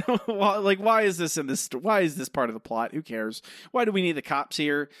 Why is this in this? Why is this part of the plot? Who cares? Why do we need the cops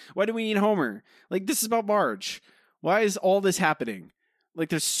here? Why do we need Homer? Like, this is about Marge. Why is all this happening? Like,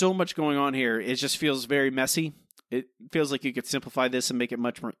 there's so much going on here. It just feels very messy. It feels like you could simplify this and make it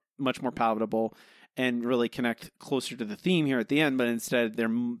much more palatable and really connect closer to the theme here at the end. But instead,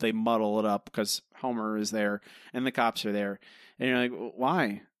 they muddle it up because Homer is there and the cops are there, and you're like,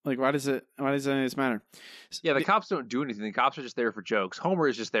 why? Like, why does any of this matter? Yeah, the cops don't do anything. The cops are just there for jokes. Homer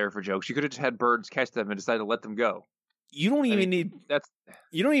is just there for jokes. You could have just had Burns catch them and decide to let them go. You don't even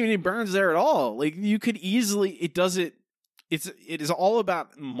need Burns there at all. Like, you could easily. It is all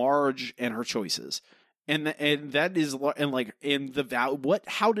about Marge and her choices, and that is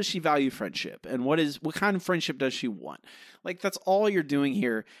how does she value friendship, and what kind of friendship does she want? Like, that's all you're doing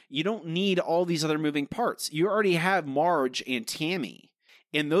here. You don't need all these other moving parts. You already have Marge and Tammy.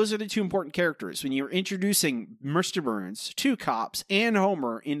 And those are the two important characters. When you're introducing Mr. Burns, two cops, and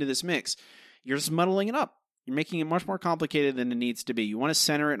Homer into this mix, you're just muddling it up. You're making it much more complicated than it needs to be. You want to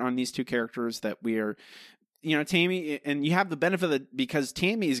center it on these two characters that we are, Tammy, and you have the benefit that because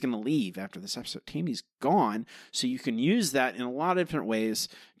Tammy is going to leave after this episode. Tammy's gone, so you can use that in a lot of different ways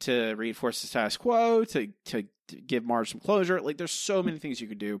to reinforce the status quo, to give Marge some closure. Like, there's so many things you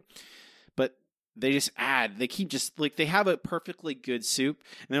could do. But they just add. They keep just like they have a perfectly good soup,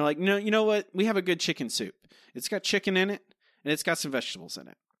 and they're like, no, you know what? We have a good chicken soup. It's got chicken in it, and it's got some vegetables in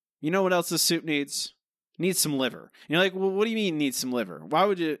it. You know what else this soup needs? It needs some liver. And you're like, well, what do you mean it needs some liver? Why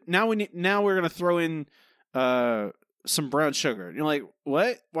would you? Now we're gonna throw in some brown sugar. And you're like,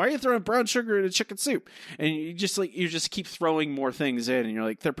 what? Why are you throwing brown sugar in a chicken soup? And you just keep throwing more things in, and you're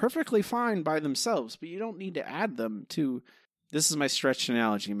like, they're perfectly fine by themselves, but you don't need to add them to. This is my stretched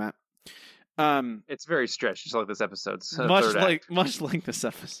analogy, Matt. It's very stretched, just like this episode. Much like this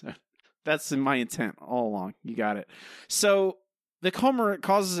episode. That's my intent all along. You got it. So the Homer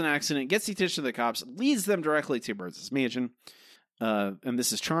causes an accident, gets the attention of the cops, leads them directly to Burns' mansion. And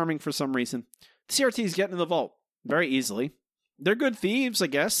this is charming for some reason. The CRTs get into the vault very easily. They're good thieves, I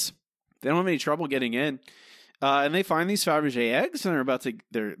guess. They don't have any trouble getting in. And they find these Fabergé eggs, and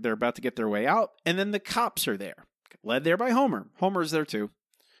they're about to get their way out. And then the cops are there, led there by Homer. Homer's there too.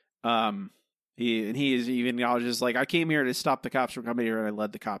 He even acknowledges, like, I came here to stop the cops from coming here, and I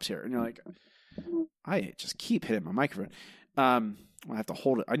led the cops here. And you're like, I just keep hitting my microphone. I have to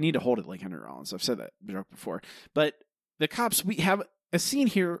hold it. I need to hold it like Henry Rollins. I've said that joke before. But the cops, we have a scene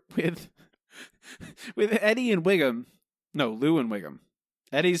here with Eddie and Wiggum. No, Lou and Wiggum.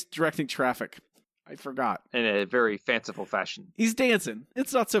 Eddie's directing traffic. I forgot. In a very fanciful fashion. He's dancing.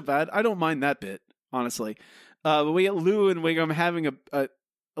 It's not so bad. I don't mind that bit, honestly. But we get Lou and Wiggum having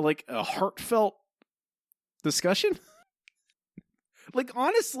a heartfelt discussion. Like,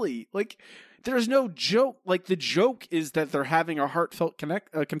 honestly, like, there's no joke. Like, the joke is that they're having a heartfelt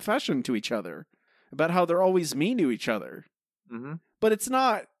confession to each other about how they're always mean to each other. Mm-hmm. But it's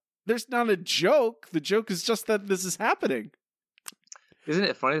not. There's not a joke. The joke is just that this is happening. Isn't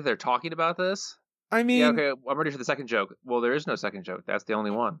it funny that they're talking about this? I mean, yeah, okay, I'm ready for the second joke. Well, there is no second joke. That's the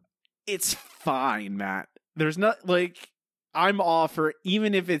only one. It's fine, Matt. There's not, like, I'm all for,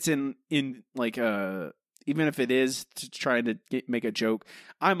 even if it's even if it is to try to make a joke,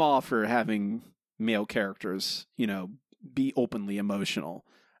 I'm all for having male characters, be openly emotional.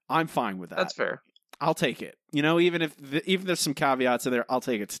 I'm fine with that. That's fair. I'll take it. Even if there's some caveats in there, I'll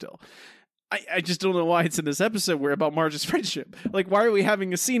take it still. I just don't know why it's in this episode where about Marge's friendship. Like, why are we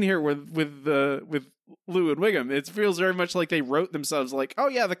having a scene here with Lou and Wiggum? It feels very much like they wrote themselves like, oh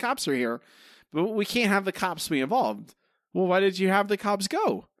yeah, the cops are here, but we can't have the cops be involved. Well, why did you have the cops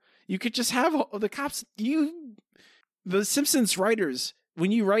go? You could just have the cops. The Simpsons writers,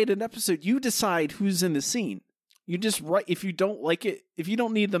 when you write an episode, you decide who's in the scene. You just write, if you don't like it, if you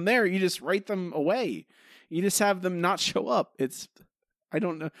don't need them there, you just write them away. You just have them not show up. I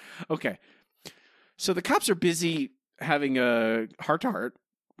don't know. Okay. So the cops are busy having a heart-to-heart.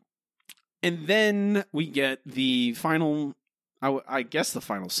 And then we get the final, I guess the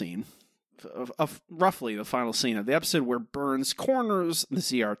final scene, roughly the final scene of the episode where Burns corners the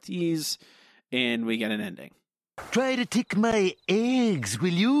CRTs and we get an ending. Try to take my eggs, will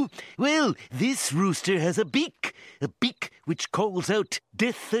you? Well, this rooster has a beak which calls out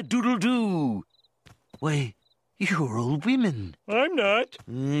death-a-doodle-doo. Why, you're all women. I'm not.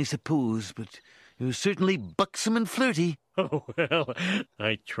 I suppose, but you're certainly buxom and flirty. Oh, well,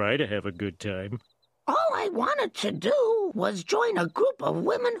 I try to have a good time. All I wanted to do was join a group of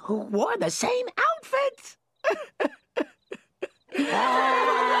women who wore the same outfits.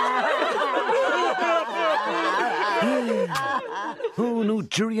 Oh, no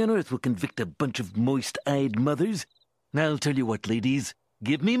jury on earth will convict a bunch of moist-eyed mothers. I'll tell you what, ladies.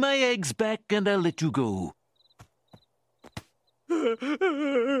 Give me my eggs back and I'll let you go.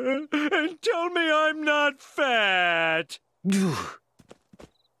 And tell me I'm not fat.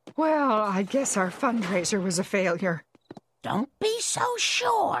 Well, I guess our fundraiser was a failure. Don't be so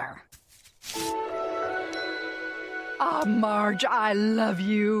sure. Ah, Marge, I love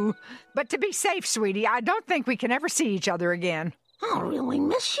you. But to be safe, sweetie, I don't think we can ever see each other again. I'll really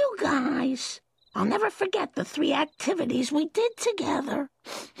miss you guys. I'll never forget the 3 activities we did together.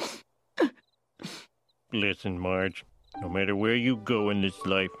 Listen, Marge, no matter where you go in this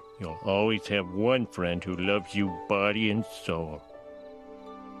life, you'll always have one friend who loves you body and soul.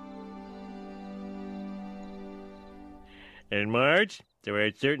 And Marge, there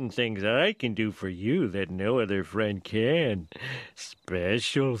are certain things I can do for you that no other friend can.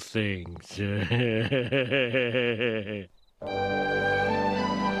 Special things.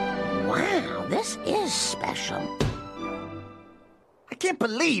 Wow, this is special. I can't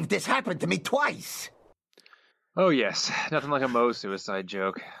believe this happened to me twice. Oh, yes. Nothing like a Moe suicide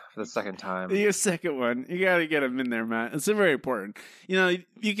joke for the second time. The second one. You got to get them in there, Matt. It's very important. You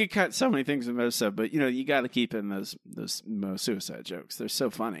could cut so many things in Moe stuff, but, you got to keep in those Moe suicide jokes. They're so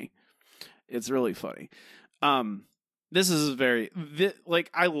funny. It's really funny. This is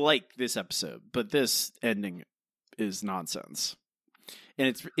I like this episode, but this ending is nonsense.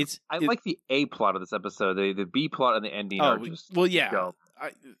 And I like the A plot of this episode. The B plot and the ending are just... Well, yeah.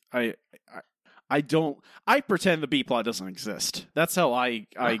 I pretend the B plot doesn't exist. That's how I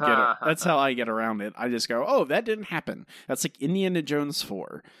get that's how I get around it. I just go, "Oh, that didn't happen." That's like Indiana Jones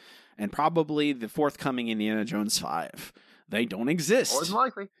 4 and probably the forthcoming Indiana Jones 5. They don't exist. More than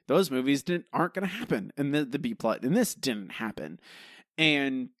likely. Those movies aren't going to happen. And the B plot in this didn't happen.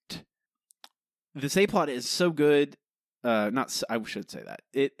 And this A plot is so good. I should say that.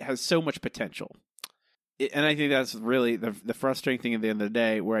 It has so much potential. And I think that's really the frustrating thing at the end of the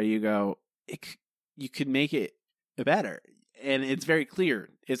day where you go, you could make it better. And it's very clear.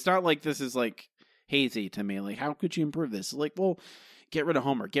 It's not like this is like hazy to me. Like, how could you improve this? Like, well, get rid of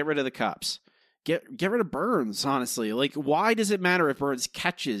Homer. Get rid of the cops. Get rid of Burns, honestly. Like, why does it matter if Burns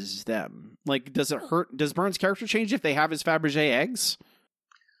catches them? Like, does it hurt? Does Burns' character change if they have his Fabergé eggs?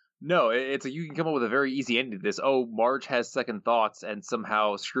 No, you can come up with a very easy ending to this. Oh, Marge has second thoughts and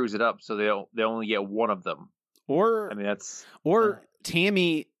somehow screws it up, so they only get one of them. Or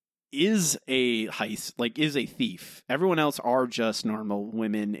Tammy is a is a thief. Everyone else are just normal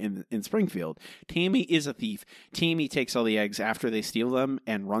women in Springfield. Tammy is a thief. Tammy takes all the eggs after they steal them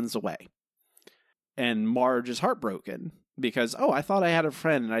and runs away. And Marge is heartbroken because, I thought I had a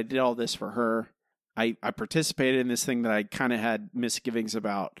friend and I did all this for her. I participated in this thing that I kind of had misgivings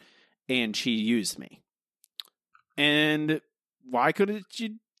about, and she used me. And why couldn't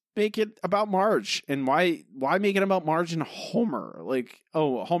you make it about Marge? And why make it about Marge and Homer? Like,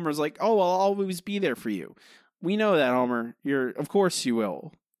 Homer's like, I'll always be there for you. We know that, Homer. Of course you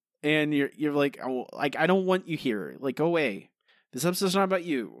will. And you're like, I don't want you here. Like, go away. This episode's not about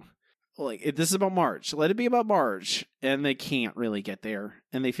you. Like, this is about Marge. Let it be about Marge. And they can't really get there.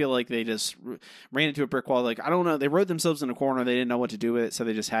 And they feel like they just ran into a brick wall. Like, I don't know. They wrote themselves in a corner. They didn't know what to do with it. So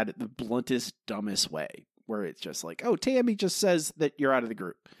they just had it the bluntest, dumbest way. Where it's just like, Tammy just says that you're out of the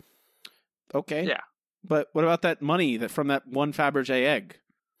group. Okay. Yeah. But what about that money that from that one Fabergé egg?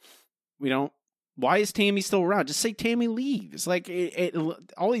 We don't. Why is Tammy still around? Just say Tammy leaves. Like,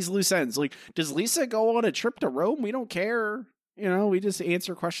 all these loose ends. Like, does Lisa go on a trip to Rome? We don't care. We just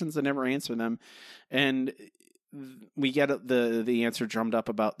answer questions and never answer them. And we get the answer drummed up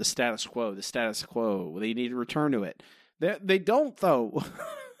about the status quo. The status quo. They need to return to it. They don't, though.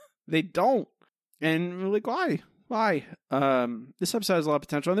 They don't. And we're like, why? Why? This episode has a lot of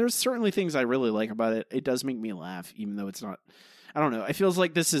potential. And there's certainly things I really like about it. It does make me laugh, even though it's not... I don't know. It feels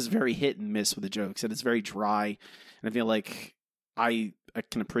like this is very hit and miss with the jokes, and it's very dry. And I feel like I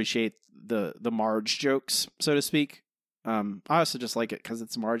can appreciate the Marge jokes, so to speak. I also just like it because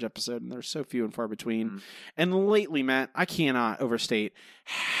it's a Marge episode, and they're so few and far between. Mm. And lately, Matt, I cannot overstate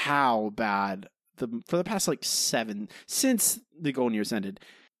how bad for the past 7 since the Golden Years ended.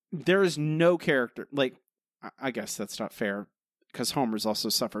 There is no character. Like, I guess that's not fair because Homer's also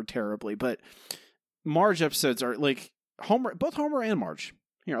suffered terribly, but Marge episodes are like. Both Homer and Marge.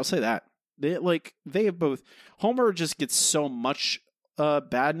 Here, I'll say that. They have both. Homer just gets so much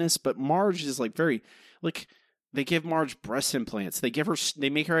badness, but Marge is very they give Marge breast implants. They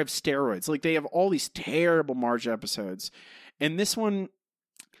make her have steroids. Like, they have all these terrible Marge episodes. And this one,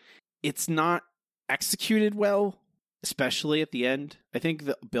 it's not executed well, especially at the end. I think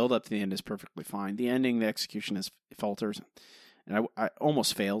the build up to the end is perfectly fine. The ending, the execution falters, and I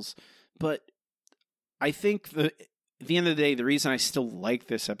almost fails. But I think at the end of the day, the reason I still like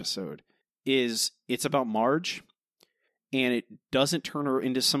this episode is it's about Marge, and it doesn't turn her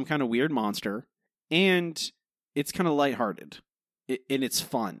into some kind of weird monster, and it's kind of lighthearted, and it's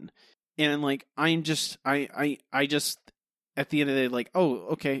fun. And I'm just, I just, at the end of the day, oh,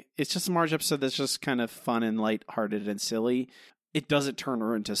 okay, it's just a Marge episode that's just kind of fun and lighthearted and silly. It doesn't turn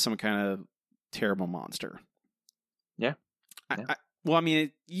her into some kind of terrible monster. Yeah. Well, I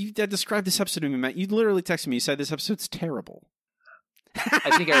mean, you described this episode to me, Matt. You literally texted me. You said this episode's terrible.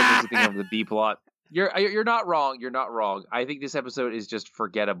 I think I was just thinking of the B plot. You're not wrong. You're not wrong. I think this episode is just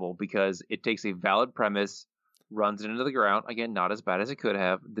forgettable because it takes a valid premise, runs it into the ground. Again, not as bad as it could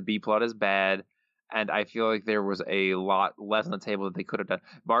have. The B plot is bad, and I feel like there was a lot left on the table that they could have done.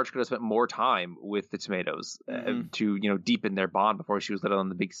 Marge could have spent more time with the tomatoes to deepen their bond before she was let on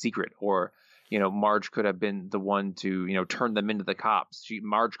the big secret, or. Marge could have been the one to, turn them into the cops.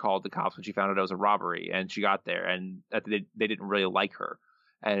 Marge called the cops when she found out it was a robbery, and she got there, and they didn't really like her.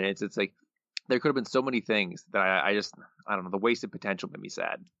 And it's like there could have been so many things that I don't know. The wasted potential made me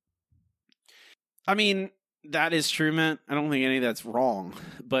sad. I mean, that is true, man. I don't think any of that's wrong,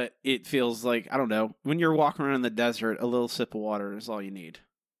 but it feels like, I don't know, when you're walking around in the desert, a little sip of water is all you need.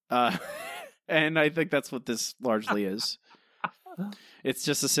 And I think that's what this largely is. It's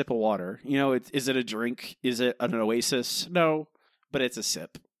just a sip of water. Is it a drink? Is it an oasis? No, but it's a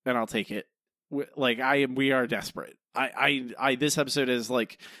sip, and I'll take it. We are desperate. This episode is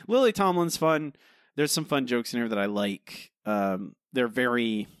Lily Tomlin's fun. There's some fun jokes in here that I like. They're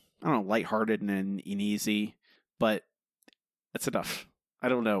very, lighthearted and easy, but that's enough. I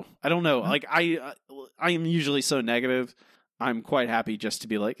don't know. I am usually so negative. I'm quite happy just to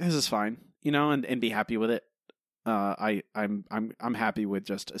be like, this is fine, and be happy with it. I'm happy with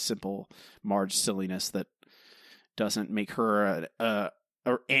just a simple Marge silliness that doesn't make her a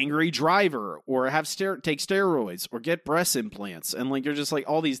angry driver or take steroids or get breast implants, and you're just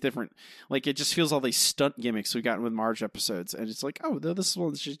all these different it just feels all these stunt gimmicks we've gotten with Marge episodes, and it's this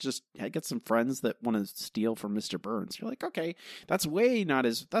one should just get some friends that want to steal from Mr. Burns. You're like, okay, that's way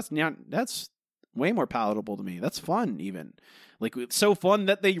more palatable to me. That's fun, even. It's so fun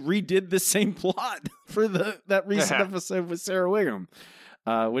that they redid the same plot for that recent episode with Sarah Wiggum,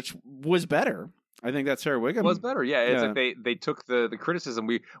 which was better. I think that Sarah Wiggum was better. Yeah, it's like they took the criticism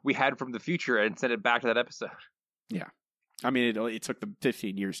we had from the future and sent it back to that episode. Yeah, I mean it took them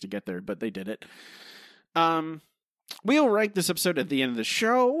 15 years to get there, but they did it. We'll rank this episode at the end of the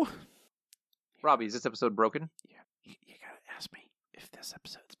show. Robbie, is this episode broken? Yeah, you gotta ask me if this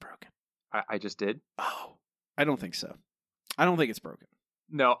episode's broken. I just did. Oh, I don't think so. I don't think it's broken.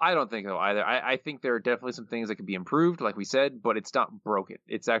 No, I don't think so either. I think there are definitely some things that could be improved, like we said, but it's not broken.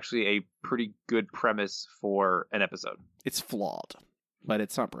 It's actually a pretty good premise for an episode. It's flawed, but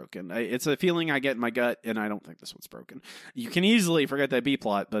it's not broken. It's a feeling I get in my gut, and I don't think this one's broken. You can easily forget that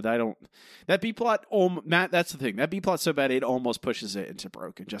B-plot, but I don't. That B-plot, Matt, that's the thing. That B-plot's so bad, it almost pushes it into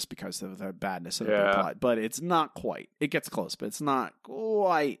broken just because of the badness of the B-plot. But it's not quite. It gets close, but it's not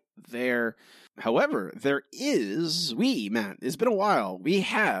quite there. However, there is, Matt, it's been a while. We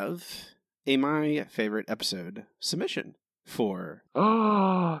have my favorite episode submission for.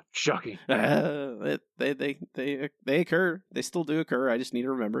 Oh, shocking. They occur. They still do occur. I just need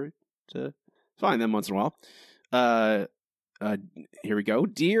to remember to fine then once in a while. Here we go.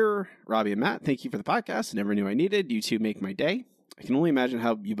 Dear Robbie and Matt, thank you for the podcast. Never knew I needed. You two make my day. I can only imagine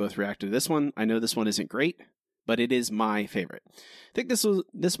how you both reacted to this one. I know this one isn't great, but it is my favorite. I think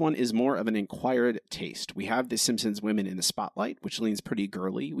this one is more of an acquired taste. We have the Simpsons women in the spotlight, which leans pretty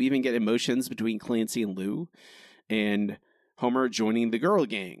girly. We even get emotions between Clancy and Lou, and Homer joining the girl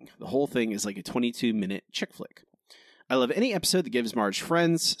gang. The whole thing is like a 22-minute chick flick. I love any episode that gives Marge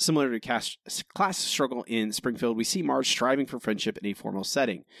friends. Similar to class struggle in Springfield, we see Marge striving for friendship in a formal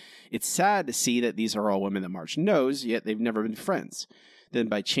setting. It's sad to see that these are all women that Marge knows, yet they've never been friends. Then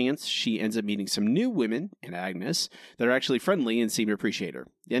by chance, she ends up meeting some new women, and Agnes, that are actually friendly and seem to appreciate her.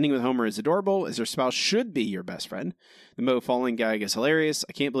 The ending with Homer is adorable, as her spouse should be your best friend. The Mo falling gag is hilarious.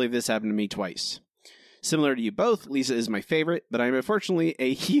 I can't believe this happened to me twice. Similar to you both, Lisa is my favorite, but I'm unfortunately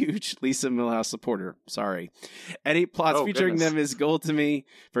a huge Lisa Milhouse supporter. Sorry. Any plots featuring them is gold to me.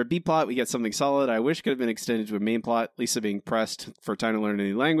 For a B plot, we get something solid. I wish could have been extended to a main plot. Lisa being pressed for time to learn a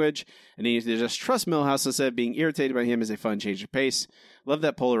new language, and needing to just trust Milhouse instead of being irritated by him is a fun change of pace. Love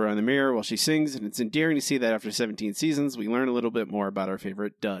that pull around the mirror while she sings, and it's endearing to see that after 17 seasons, we learn a little bit more about our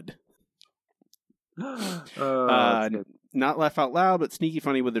favorite dud. Not laugh out loud, but sneaky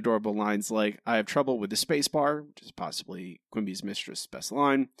funny with adorable lines like, I have trouble with the space bar, which is possibly Quimby's mistress' best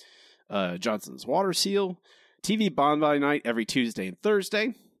line, Johnson's water seal, TV bonfire night every Tuesday and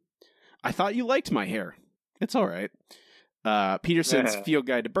Thursday. I thought you liked my hair. It's all right. Peterson's field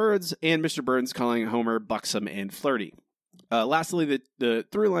guide to birds, and Mr. Burns calling Homer buxom and flirty. Lastly, the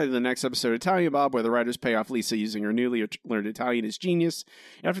through line of the next episode, Italian Bob, where the writers pay off Lisa using her newly learned Italian is genius.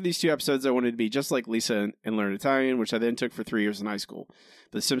 After these two episodes, I wanted to be just like Lisa and learn Italian, which I then took for 3 years in high school.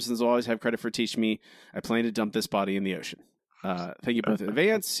 But the Simpsons will always have credit for teaching me. I plan to dump this body in the ocean. Thank you both in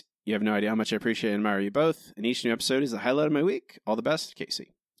advance. You have no idea how much I appreciate and admire you both. And each new episode is the highlight of my week. All the best,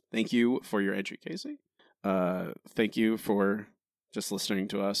 Casey. Thank you for your entry, Casey. Thank you for just listening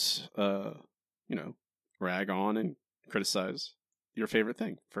to us, rag on and criticize your favorite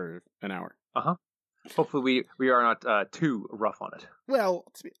thing for an hour. Hopefully we are not too rough on it. Well,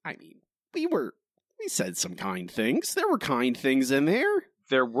 I mean, we said some kind things. There were kind things in there.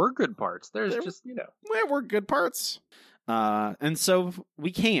 There were good parts. There were good parts. And so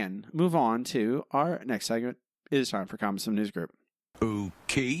we can move on to our next segment. It is time for Comments from News Group.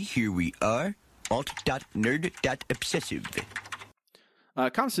 Okay, here we are. Alt.nerd.obsessive.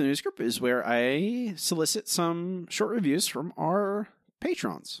 Comments from News Group is where I solicit some short reviews from our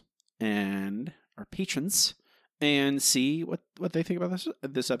patrons and our patrons and see what they think about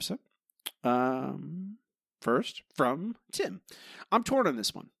this episode. First, from Tim. I'm torn on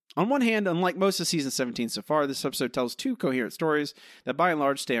this one. On one hand, unlike most of season 17 so far, this episode tells two coherent stories that by and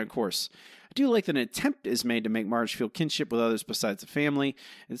large stay on course. I do like that an attempt is made to make Marge feel kinship with others besides the family,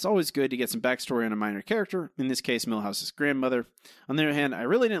 and it's always good to get some backstory on a minor character, in this case Milhouse's grandmother. On the other hand, I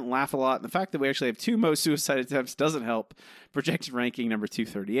really didn't laugh a lot, and the fact that we actually have two Mo suicide attempts doesn't help. Projected ranking number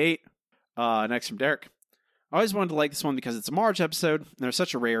 238. Next from Derek. I always wanted to like this one because it's a Marge episode, and they're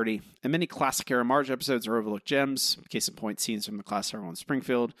such a rarity, and many classic-era Marge episodes are overlooked gems. Case in point, scenes from the classic era in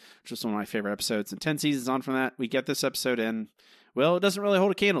Springfield, which was one of my favorite episodes, and 10 seasons on from that, we get this episode in. Well, it doesn't really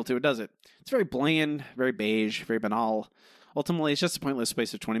hold a candle to it, does it? It's very bland, very beige, very banal. Ultimately, it's just a pointless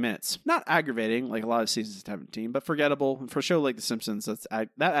waste of 20 minutes. Not aggravating, like a lot of seasons of 17, but forgettable, and for a show like The Simpsons, that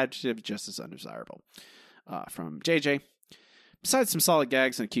adjective just is undesirable. From JJ. Besides some solid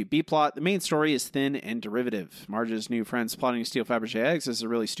gags and a cute B-plot, the main story is thin and derivative. Marge's new friends plotting to steal Fabergé eggs is a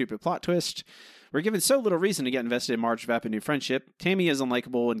really stupid plot twist. We're given so little reason to get invested in Marge's vapid new friendship. Tammy is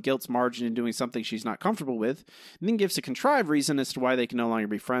unlikable and guilts Marge into doing something she's not comfortable with, and then gives a contrived reason as to why they can no longer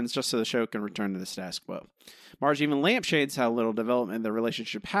be friends, just so the show can return to the status quo. Marge even lampshades how little development the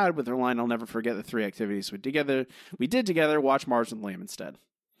relationship had with her line, I'll never forget the 3 activities we did together, watch Marge and the Lamb instead.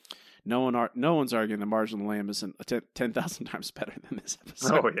 No one's arguing that Marge and the Lamb isn't 10,000 times better than this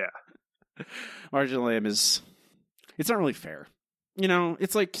episode. Oh, yeah. Marge and the Lamb it's not really fair.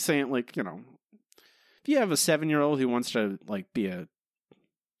 It's like saying, if you have a 7-year-old who wants to, be a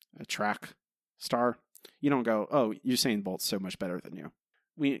track star, you don't go, oh, Usain Bolt's so much better than you.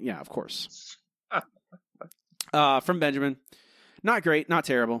 Yeah, of course. From Benjamin. Not great, not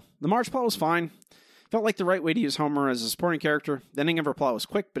terrible. The Marge plot was fine. Felt like the right way to use Homer as a supporting character. The ending of her plot was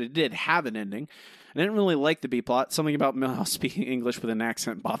quick, but it did have an ending. I didn't really like the B-plot. Something about Milhouse speaking English with an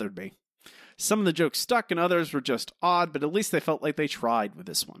accent bothered me. Some of the jokes stuck and others were just odd, but at least they felt like they tried with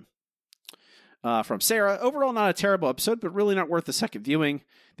this one. From Sarah, overall not a terrible episode, but really not worth a second viewing.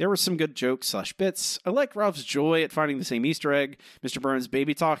 There were some good jokes/bits. I liked Ralph's joy at finding the same Easter egg, Mr. Burns'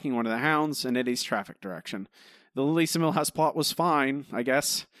 baby talking one of the hounds, and Eddie's traffic direction. The Lisa Milhouse plot was fine, I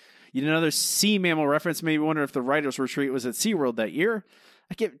guess. Yet another sea mammal reference made me wonder if the writer's retreat was at SeaWorld that year.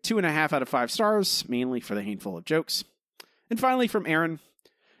 I give it 2.5 out of 5 stars, mainly for the handful of jokes. And finally, from Aaron,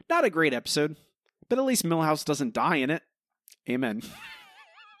 not a great episode, but at least Milhouse doesn't die in it. Amen.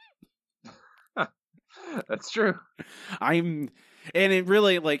 That's true. And it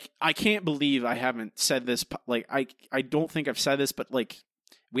really, like, I can't believe I haven't said this. Like, I don't think I've said this, but like,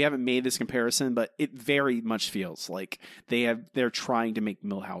 we haven't made this comparison, but it very much feels like they're trying to make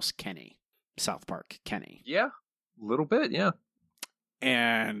Milhouse Kenny, South Park Kenny. Yeah, a little bit, yeah.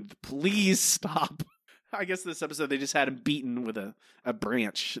 And please stop. I guess this episode they just had him beaten with a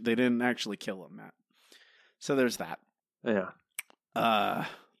branch. They didn't actually kill him, Matt. So there's that. Yeah.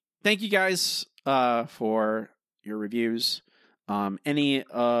 Thank you guys for your reviews. Any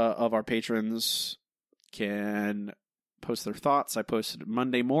of our patrons can post their thoughts. I posted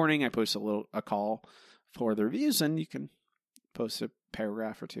Monday morning. I posted a call for the reviews, and you can post a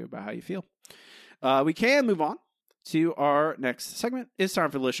paragraph or two about how you feel. We can move on to our next segment. It's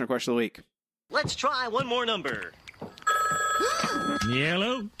time for the listener question of the week. Let's try one more number.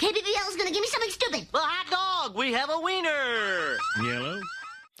 Yellow. KBBL is gonna give me something stupid. A hot dog. We have a wiener. Yellow.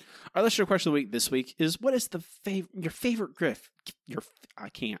 Our listener question of the week this week is: what is your favorite gift? Your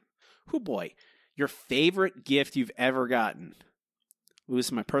favorite gift you've ever gotten? Ooh, this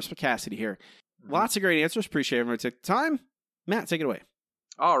is my perspicacity here. Lots of great answers. Appreciate everyone who took the time. Matt, take it away.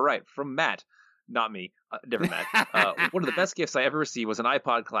 All right, from Matt. Not me, different Matt. One of the best gifts I ever received was an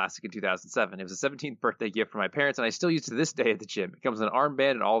iPod Classic in 2007. It was a 17th birthday gift from my parents, and I still use it to this day at the gym. It comes with an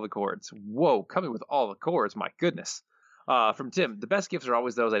armband and all the cords. Whoa, coming with all the cords, my goodness. From Tim, the best gifts are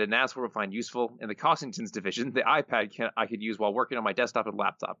always those I didn't ask for or find useful. In the Cossingtons division, the iPad I could use while working on my desktop and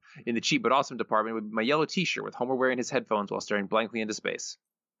laptop. In the cheap but awesome department would be my yellow t-shirt with Homer wearing his headphones while staring blankly into space.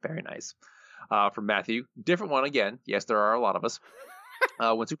 Very nice. From Matthew, different one again. Yes, there are a lot of us.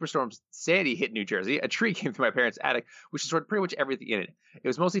 When Superstorm Sandy hit New Jersey, a tree came through my parents' attic, which stored pretty much everything in it. It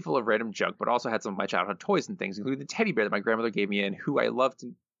was mostly full of random junk, but also had some of my childhood toys and things, including the teddy bear that my grandmother gave me and who I loved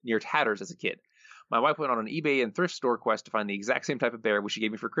near tatters as a kid. My wife went on an eBay and thrift store quest to find the exact same type of bear, which she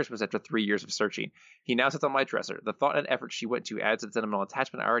gave me for Christmas after 3 years of searching. He now sits on my dresser. The thought and effort she went to adds to the sentimental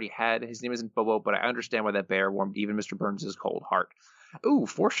attachment I already had. His name isn't Bobo, but I understand why that bear warmed even Mr. Burns' cold heart. Ooh,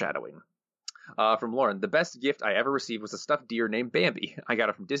 foreshadowing. From Lauren, the best gift I ever received was a stuffed deer named Bambi. I got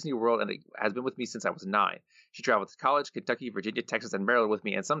it from Disney World, and it has been with me since I was 9. She traveled to college, Kentucky, Virginia, Texas, and Maryland with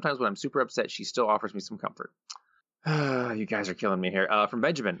me, and sometimes when I'm super upset, she still offers me some comfort. You guys are killing me here. From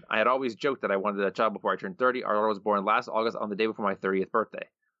Benjamin, I had always joked that I wanted a child before I turned 30. Our daughter was born last August on the day before my 30th birthday.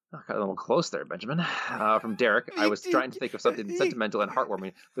 Got a little close there, Benjamin. From Derek, I was trying to think of something sentimental and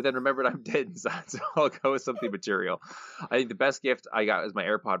heartwarming, but then remembered I'm dead inside, so I'll go with something material. I think the best gift I got is my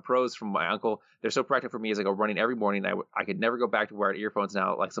AirPod Pros from my uncle. They're so practical for me as I go running every morning. I could never go back to wired earphones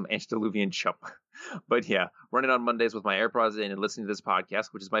now like some antediluvian chump. But yeah, running on Mondays with my AirPods in and listening to this podcast,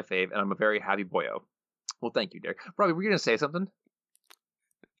 which is my fave, and I'm a very happy boyo. Well, thank you, Derek. Robbie, were you going to say something?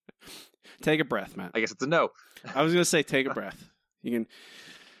 Take a breath, Matt. I guess it's a no. I was going to say take a breath. You can...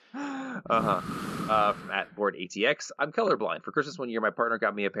 From at board ATX, I'm colorblind. For Christmas one year, my partner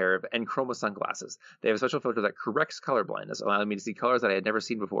got me a pair of Enchroma sunglasses. They have a special filter that corrects colorblindness, allowing me to see colors that I had never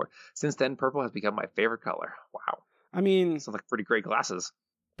seen before. Since then, purple has become my favorite color. Wow. I mean... Sounds like pretty great glasses.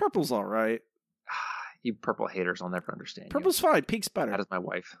 Purple's all right. You purple haters, I'll never understand. Purple's fine. Pink's better. That is my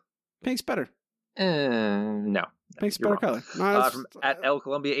wife. Pink's better. No. Pink's better color. From at L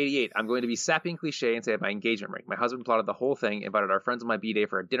Columbia 88, I'm going to be sapping cliche and say at my engagement ring. My husband plotted the whole thing, invited our friends on my B-day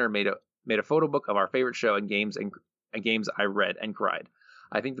for a dinner, made a photo book of our favorite show and games I read and cried.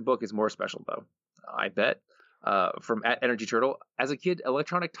 I think the book is more special though. I bet. From at Energy Turtle, as a kid,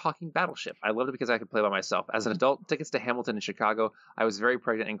 electronic talking battleship. I loved it because I could play by myself. As an adult, tickets to Hamilton in Chicago. I was very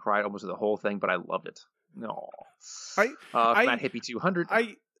pregnant and cried almost through the whole thing, but I loved it. No. From at Hippie 200.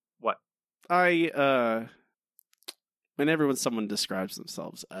 What? Whenever someone describes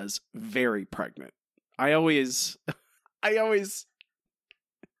themselves as very pregnant, I always, I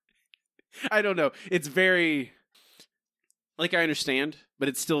don't know. It's very, like, I understand, but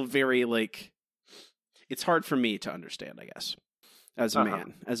it's still very, like, it's hard for me to understand, I guess, as a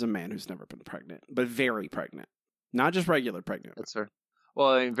man who's never been pregnant, but very pregnant, not just regular pregnant. That's fair.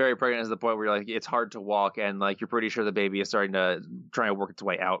 Well, I mean, very pregnant is the point where you're like, it's hard to walk, and like you're pretty sure the baby is starting to try and work its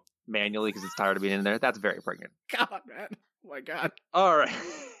way out manually because it's tired of being in there. That's very pregnant. God, man. Oh my God. All right.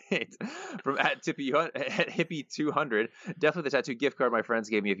 From at Hippie 200, definitely the tattoo gift card my friends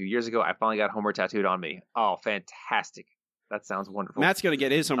gave me a few years ago. I finally got Homer tattooed on me. Oh, fantastic. That sounds wonderful. Matt's going to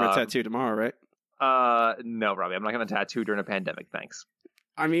get his Homer tattoo tomorrow, right? No, Robbie. I'm not going to tattoo during a pandemic. Thanks.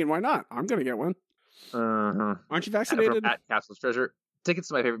 I mean, why not? I'm going to get one. Aren't you vaccinated? At Capsule's Treasure, tickets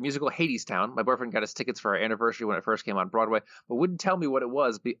to my favorite musical, Hadestown. My boyfriend got us tickets for our anniversary when it first came on Broadway, but wouldn't tell me what it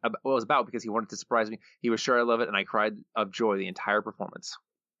was about because he wanted to surprise me. He was sure I love it, and I cried of joy the entire performance.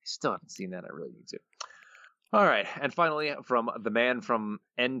 I still haven't seen that. I really need to. All right, and finally, from the man from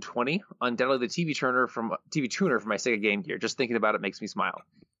N20, undoubtedly the TV tuner from my Sega Game Gear. Just thinking about it makes me smile.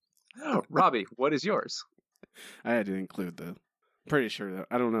 Robbie, what is yours? I had to include pretty sure that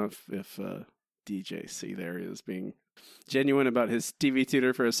I don't know if DJ C there is being genuine about his TV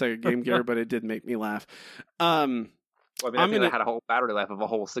tuner for a Sega Game Gear, but it did make me laugh. Well, I think I had a whole battery life of a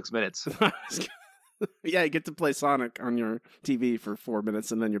whole 6 minutes. Yeah, you get to play Sonic on your TV for 4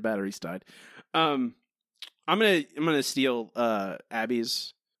 minutes, and then your battery's died. I'm gonna steal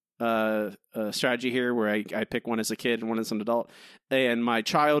Abby's strategy here, where I pick one as a kid and one as an adult. And my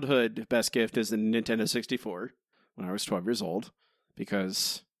childhood best gift is the Nintendo 64 when I was 12 years old,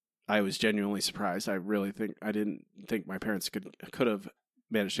 because I was genuinely surprised. I didn't think my parents could have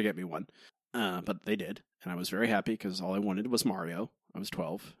managed to get me one, but they did, and I was very happy because all I wanted was Mario. I was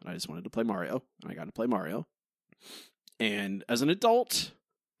 12, and I just wanted to play Mario, and I got to play Mario. And as an adult,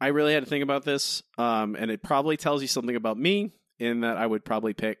 I really had to think about this, and it probably tells you something about me, in that I would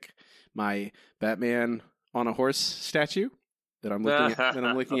probably pick my Batman on a horse statue that I'm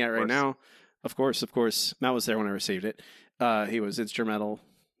looking at right now. Of course, Matt was there when I received it. He was instrumental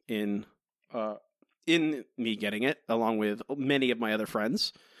in me getting it, along with many of my other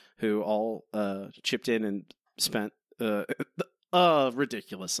friends who all chipped in and spent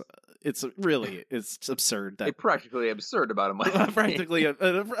ridiculous. It's absurd. A practically absurd amount of money. Practically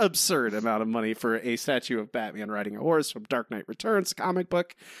an absurd amount of money for a statue of Batman riding a horse from Dark Knight Returns comic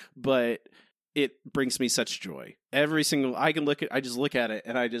book, but it brings me such joy. I just look at it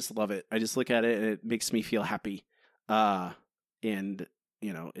and I just love it. I just look at it and it makes me feel happy. And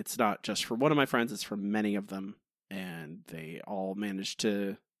it's not just for one of my friends, it's for many of them, and they all managed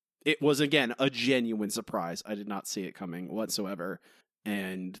to. It was, again, a genuine surprise. I did not see it coming whatsoever.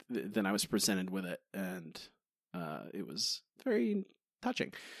 And then I was presented with it, and it was very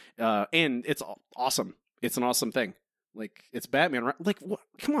touching. And it's awesome. It's an awesome thing. Like, it's Batman. Like, what?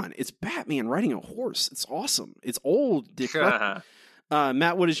 Come on. It's Batman riding a horse. It's awesome. It's old.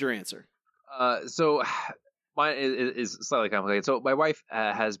 Matt, what is your answer? So mine is slightly complicated. So my wife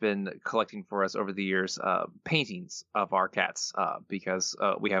has been collecting for us over the years paintings of our cats because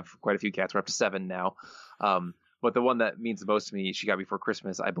we have quite a few cats. We're up to 7 now. But the one that means the most to me, she got me for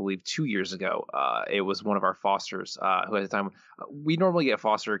Christmas, I believe 2 years ago. It was one of our fosters who at the time, we normally get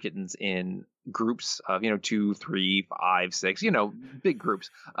foster kittens in groups of, 2, 3, 5, 6, big groups.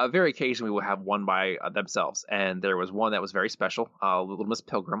 Very occasionally we'll have one by themselves. And there was one that was very special, little Miss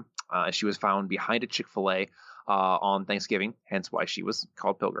Pilgrim. She was found behind a Chick-fil-A on Thanksgiving, hence why she was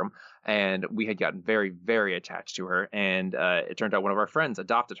called Pilgrim. And we had gotten very, very attached to her. And it turned out one of our friends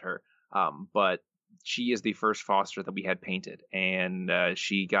adopted her. But she is the first foster that we had painted, and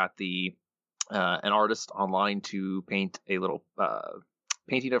she got an artist online to paint a little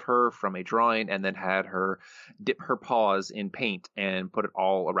painting of her from a drawing, and then had her dip her paws in paint and put it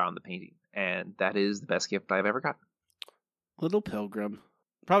all around the painting. And that is the best gift I've ever gotten. Little Pilgrim.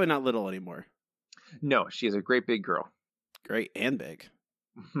 Probably not little anymore. No, she is a great big girl. Great and big.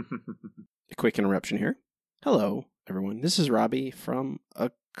 A quick interruption here. Hello, everyone. This is Robbie from a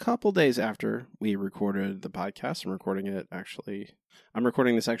couple days after we recorded the podcast. I'm recording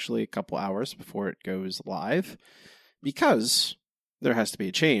this actually a couple hours before it goes live, because there has to be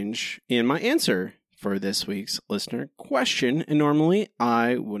a change in my answer for this week's listener question. And normally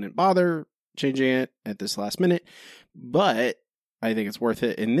I wouldn't bother changing it at this last minute, but I think it's worth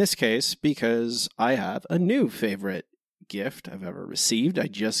it in this case because I have a new favorite gift I've ever received. I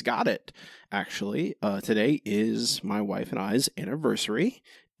just got it, actually. Today is my wife and I's anniversary,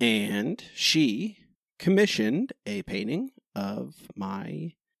 and she commissioned a painting of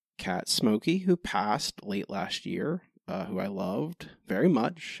my cat Smokey, who passed late last year, who I loved very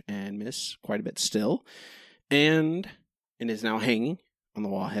much and miss quite a bit still, and it is now hanging on the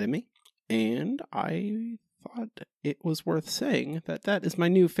wall ahead of me. And I thought it was worth saying that is my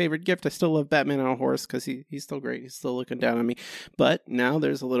new favorite gift. I still love Batman on a horse because he's still great. He's still looking down on me. But now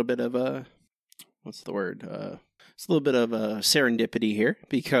there's a little bit of a, it's a little bit of a serendipity here,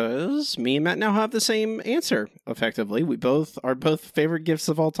 because me and Matt now have the same answer, effectively. Our both favorite gifts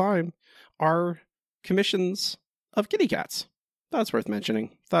of all time are commissions of kitty cats. Thought it's worth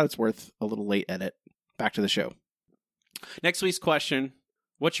mentioning. Thought it's worth a little late edit. Back to the show. Next week's question: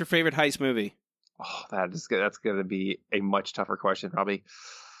 what's your favorite heist movie? Oh, that's going to be a much tougher question, Robbie.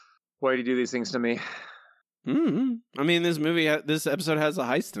 Why do you do these things to me? I mean, this episode has a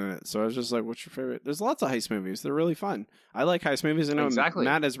heist in it, so I was just like, "What's your favorite?" There's lots of heist movies; they're really fun. I like heist movies. I know Exactly.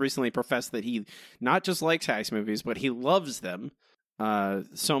 Matt has recently professed that he not just likes heist movies, but he loves them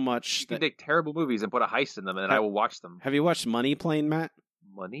so much. You can make terrible movies and put a heist in them, and I will watch them. Have you watched Money Plane, Matt?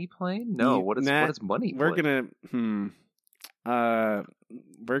 Money Plane? No. What is Money Plane?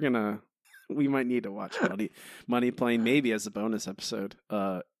 We might need to watch Money Plane maybe as a bonus episode.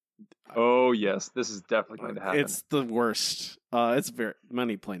 Oh yes, this is definitely going to happen. It's the worst.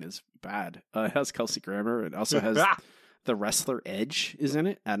 Money Plane is bad. It has Kelsey Grammer. It also has the wrestler Edge is in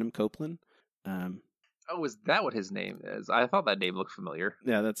it. Adam Copeland. Oh, is that what his name is? I thought that name looked familiar.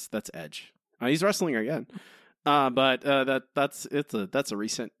 Yeah, that's Edge. He's wrestling again. But that's a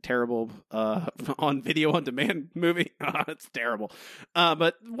recent terrible on video on demand movie. It's terrible.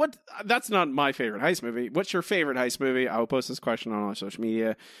 But that's not my favorite heist movie. What's your favorite heist movie? I will post this question on our social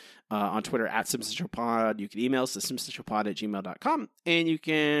media. On Twitter @SimpsonShowPod. You can email us at simpsonshowpod@gmail.com, and you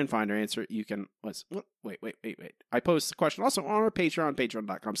can find our answer. You can wait. I post the question also on our Patreon,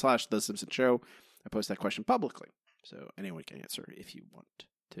 patreon.com/The Simpson Show. I post that question publicly, so anyone can answer if you want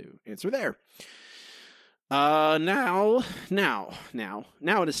to answer there. Now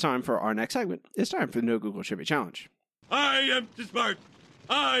it is time for our next segment. It's time for the No Google Trivia Challenge. I am too smart.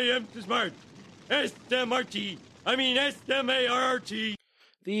 S-M-R-T. S-M-A-R-R-T.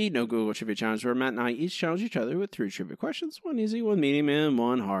 The No Google Trivia Challenge, where Matt and I each challenge each other with 3 trivia questions, 1 easy, 1 medium, and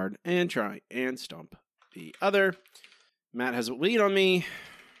 1 hard, and try and stump the other. Matt has a lead on me,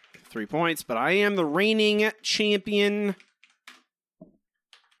 3 points, but I am the reigning champion.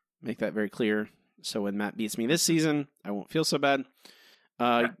 Make that very clear. So when Matt beats me this season, I won't feel so bad.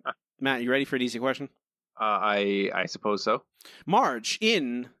 Matt, you ready for an easy question? I suppose so. Marge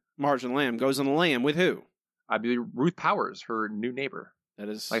in Marge and the Lamb goes on the lamb with who? I believe Ruth Powers, her new neighbor. That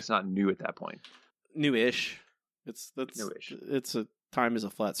is, like, it's not new at that point. Newish. That's newish. It's a time is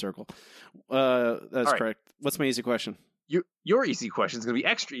a flat circle. That's correct. What's my easy question? Your easy question is going to be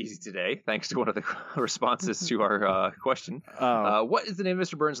extra easy today, thanks to one of the responses to our question. What is the name of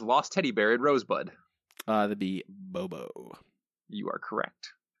Mr. Burns' lost teddy bear in Rosebud? That'd be Bobo. You are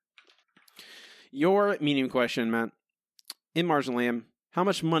correct. Your medium question, Matt. In Marge and Lamb, how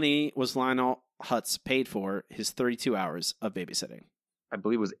much money was Lionel Hutz paid for his 32 hours of babysitting? I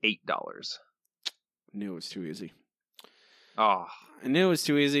believe it was $8. Knew it was too easy. Oh. I knew it was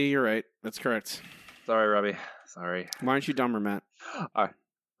too easy. You're right. That's correct. Sorry, Robbie. Sorry. Why aren't you dumber, Matt?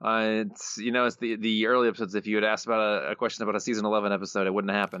 It's the early episodes. If you had asked about a question about a season 11 episode, it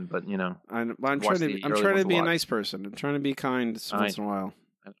wouldn't happen. But I'm trying to be a nice person. I'm trying to be kind once in a while.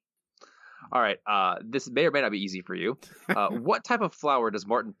 All right. This may or may not be easy for you. What type of flower does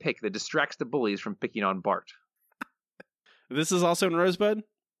Martin pick that distracts the bullies from picking on Bart? This is also in Rosebud?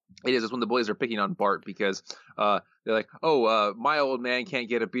 It is. It's when the bullies are picking on Bart because they're like, my old man can't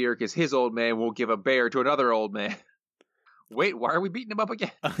get a beer because his old man won't give a bear to another old man. Wait, why are we beating him up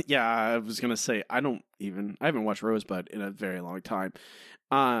again? Yeah, I was going to say, I haven't watched Rosebud in a very long time.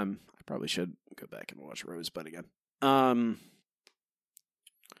 I probably should go back and watch Rosebud again.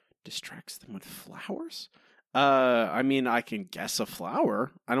 Distracts them with flowers? I mean, I can guess a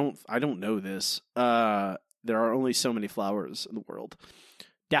flower. I don't know this. There are only so many flowers in the world.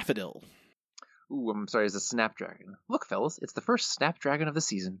 Daffodil. Ooh, I'm sorry, it's a snapdragon. Look, fellas, it's the first snapdragon of the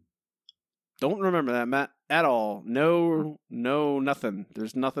season. Don't remember that, Matt, at all. No, nothing.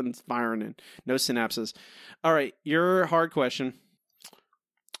 There's nothing firing in. No synapses. All right, your hard question.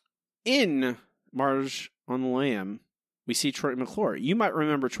 In Marge on the Lamb, we see Troy McClure. You might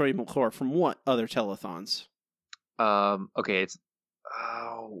remember Troy McClure from what other telethons? Okay, it's...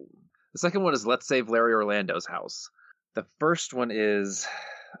 the second one is Let's Save Larry Orlando's House. The first one is...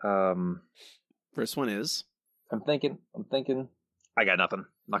 First one is? I'm thinking. I got nothing. I'm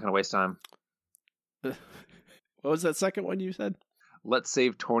not going to waste time. What was that second one you said? Let's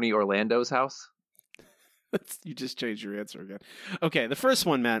Save Tony Orlando's House. You just changed your answer again. Okay, the first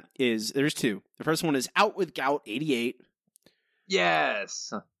one, Matt, there's 2. The first one is Out with Gout 88.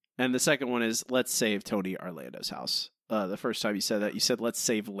 Yes. And the second one is Let's Save Tony Orlando's House. The first time you said that, you said Let's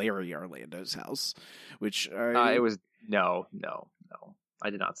Save Larry Orlando's House, which it was no. I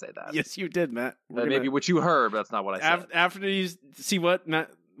did not say that. Yes, you did, Matt. Maybe what you heard, but that's not what I said. After you see what,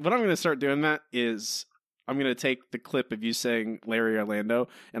 Matt, what I'm going to start doing, Matt, is I'm going to take the clip of you saying Larry Orlando,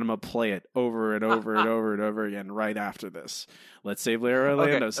 and I'm going to play it over and over and over and over again right after this. Let's save Larry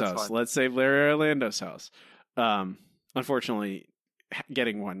Orlando's house. Fine. Let's save Larry Orlando's house. Unfortunately,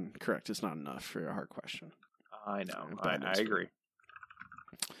 getting one correct is not enough for a hard question. I know. I agree.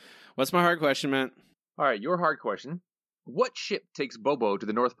 What's my hard question, Matt? All right, your hard question. What ship takes Bobo to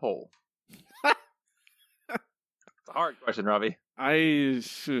the North Pole? a hard question, Robbie.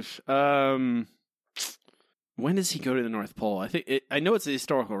 When does he go to the North Pole? I know it's a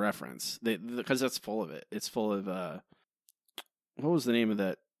historical reference because that's full of it. It's full of what was the name of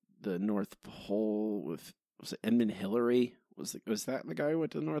that? The North Pole was it Edmund Hillary? Was that the guy who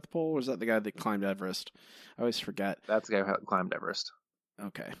went to the North Pole, or was that the guy that climbed Everest? I always forget. That's the guy who climbed Everest.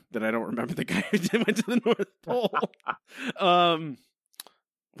 Okay, then I don't remember the guy who went to the North Pole.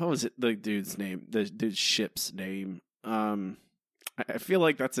 What was it? The dude's name? The dude's ship's name? I feel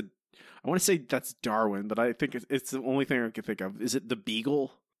like I want to say that's Darwin, but I think it's the only thing I can think of. Is it the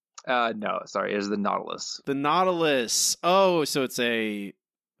Beagle? No, sorry, it's the Nautilus. The Nautilus. Oh, so it's okay.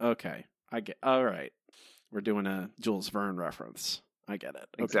 I get. All right, we're doing a Jules Verne reference. I get it.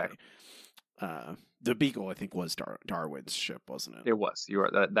 Okay. Exactly. The Beagle, I think, was Darwin's ship, wasn't it? It was. You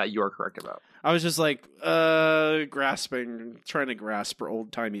are that you are correct about. I was just like trying to grasp for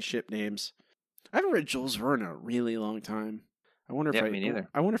old timey ship names. I haven't read Jules Verne in a really long time. I wonder if me neither.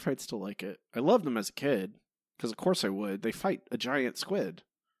 I wonder if I'd still like it. I loved them as a kid because, of course, I would. They fight a giant squid.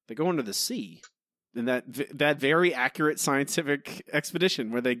 They go into the sea in that very accurate scientific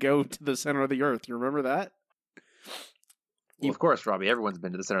expedition where they go to the center of the earth. You remember that? Well, of course, Robbie. Everyone's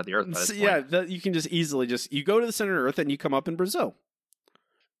been to the center of the earth by this point. Yeah, you can just easily you go to the center of the earth and you come up in Brazil.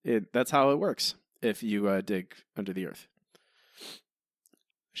 That's how it works if you dig under the earth.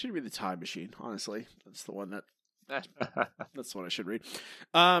 I should read the Time Machine. Honestly, that's the one that's the one I should read.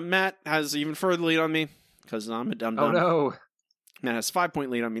 Matt has even further lead on me because I'm a dumb. Oh no! Matt has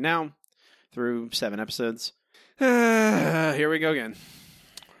 5-point lead on me now through 7 episodes. Here we go again.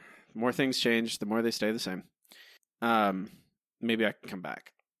 The more things change, the more they stay the same. Maybe I can come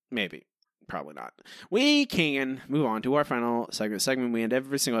back. Maybe. Probably not. We can move on to our final segment we end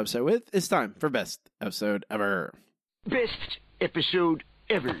every single episode with. It's time for Best Episode Ever. Best episode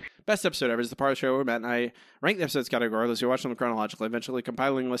ever. Best Episode Ever is the part of the show where Matt and I rank the episodes categorically. So you watch them chronologically, eventually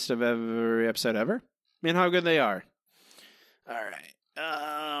compiling a list of every episode ever and how good they are. All right.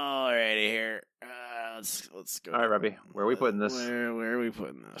 Alrighty here. Let's go. All right, Robbie. Where are we putting this? Where are we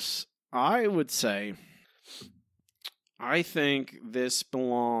putting this? I would say... I think this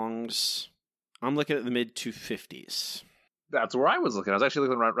belongs... I'm looking at the mid-250s. That's where I was looking. I was actually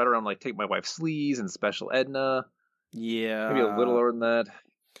looking right around like Take My Wife's Sleaze and Special Edna. Yeah. Maybe a little lower than that.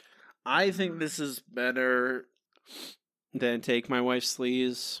 I think this is better than Take My Wife's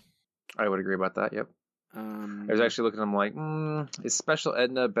Sleaze. I would agree about that, yep. I was actually looking at them like, is Special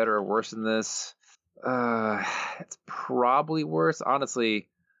Edna better or worse than this? It's probably worse. Honestly,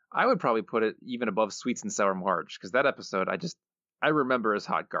 I would probably put it even above Sweets and Sour Marge, because that episode I remember as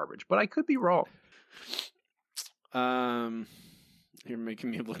hot garbage, but I could be wrong. You're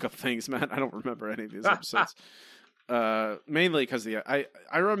making me look up things, Matt. I don't remember any of these episodes. Mainly because I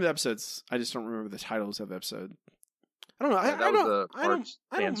remember the episodes. I just don't remember the titles of the episode. I don't know. I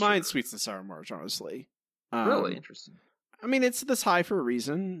don't mind Sweets and Sour Marge, honestly. Really interesting. I mean, it's this high for a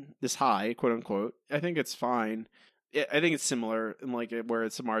reason. This high, quote unquote. I think it's fine. I think it's similar in like where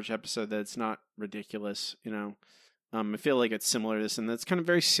it's a Marge episode that's not ridiculous. You know, I feel like it's similar to this, and it's kind of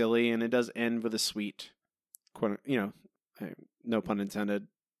very silly, and it does end with a sweet, quote, no pun intended,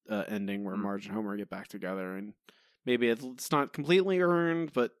 ending where Marge and Homer get back together, and maybe it's not completely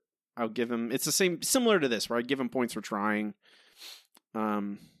earned, but I'll give him. It's the same, similar to this, where I give him points for trying.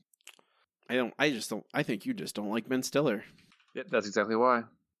 I think you just don't like Ben Stiller. Yeah, that's exactly why.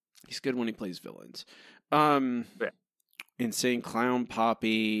 He's good when he plays villains. Yeah. Insane Clown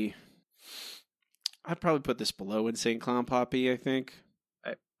Poppy. I'd probably put this below Insane Clown Poppy, I think.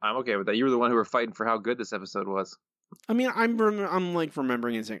 I'm okay with that. You were the one who were fighting for how good this episode was. I mean, I'm like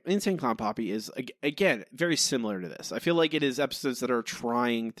remembering Insane Clown Poppy is, again, very similar to this. I feel like it is episodes that are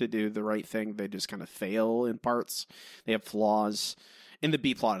trying to do the right thing. They just kind of fail in parts. They have flaws. And the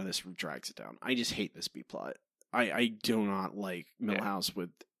B-plot of this drags it down. I just hate this B-plot. I do not like Milhouse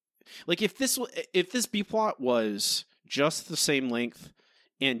with... Like, if this B-plot was just the same length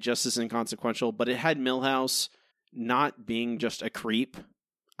and just as inconsequential, but it had Milhouse not being just a creep,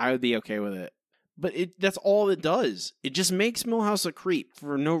 I would be okay with it. But that's all it does. It just makes Milhouse a creep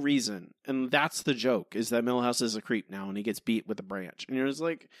for no reason. And that's the joke, is that Milhouse is a creep now and he gets beat with a branch. And you're just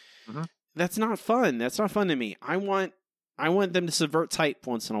like, that's not fun. That's not fun to me. I want them to subvert type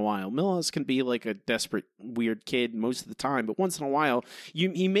once in a while. Milhouse can be like a desperate, weird kid most of the time, but once in a while,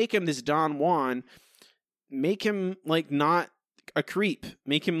 you make him this Don Juan, make him like not a creep.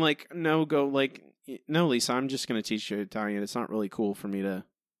 Make him like, no, Lisa, I'm just going to teach you Italian. It's not really cool for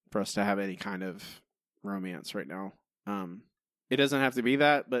us to have any kind of romance right now. It doesn't have to be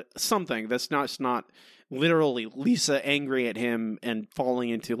that, but something that's not literally Lisa angry at him and falling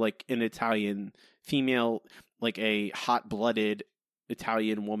into like an Italian female like a hot-blooded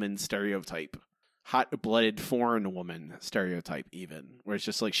Italian woman stereotype. Hot-blooded foreign woman stereotype, even. Where it's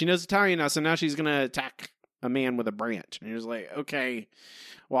just like, she knows Italian now, so now she's going to attack a man with a branch. And you're just like, okay,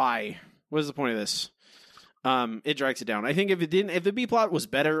 why? What is the point of this? It drags it down. I think if the B plot was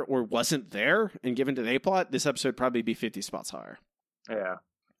better or wasn't there and given to the A plot, this episode would probably be 50 spots higher. Yeah.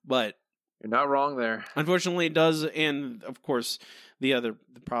 But you're not wrong there. Unfortunately, it does, and of course, the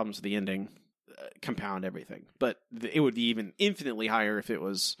problems with the ending compound everything. But it would be even infinitely higher if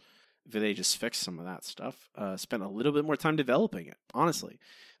they just fixed some of that stuff, spent a little bit more time developing it. Honestly,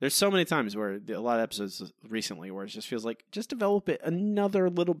 there's so many times where a lot of episodes recently where it just feels like just develop it another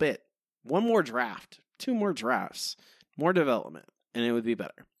little bit, one more draft, 2 more drafts, more development, and it would be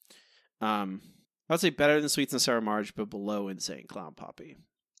better. I'd say better than Sweets and Sour Marge, but below Insane Clown Poppy.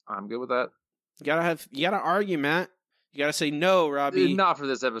 I'm good with that. You gotta argue, Matt. You gotta say no, Robbie. Not for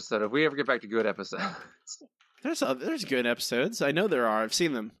this episode. If we ever get back to good episodes. There's good episodes. I know there are. I've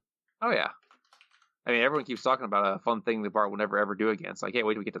seen them. Oh, yeah. I mean, everyone keeps talking about a fun thing that Bart will never ever do again, so I can't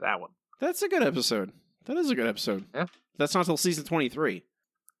wait till we get to that one. That's a good episode. That is a good episode. Yeah. That's not until season 23.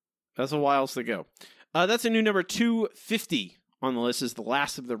 That's a while to go. That's a new number 250 on the list, is The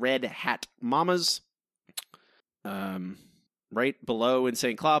Last of the Red Hat Mamas. Right below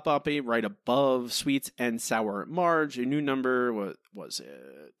Insane Clown Poppy, right above Sweets and Sour Marge. A new number, what was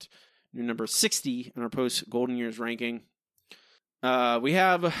it? New number 60 in our post Golden Years ranking. We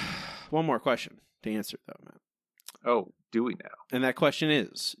have one more question to answer, though, Matt. Oh, do we now? And that question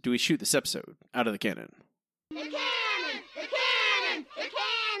is, do we shoot this episode out of the cannon? The cannon! The cannon! The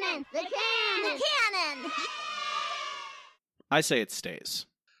cannon! The cannon! The cannon! I say it stays.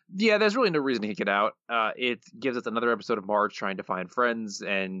 Yeah, there's really no reason to kick it out. It gives us another episode of Marge trying to find friends,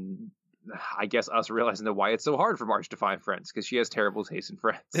 and I guess us realizing that why it's so hard for Marge to find friends, because she has terrible taste in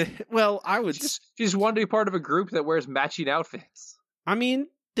friends. Well, I would... She just wanted to be part of a group that wears matching outfits. I mean,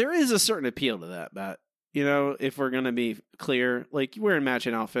 there is a certain appeal to that, Matt. You know, if we're going to be clear, like, wearing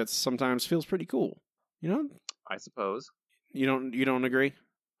matching outfits sometimes feels pretty cool. You know? I suppose. You don't agree?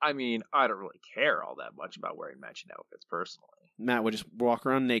 I mean, I don't really care all that much about wearing matching outfits, personally. Matt would just walk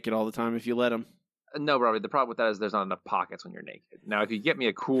around naked all the time if you let him. No, Robbie, the problem with that is there's not enough pockets when you're naked. Now, if you get me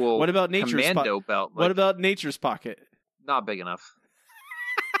a cool what about nature's commando belt... What about nature's pocket? Not big enough.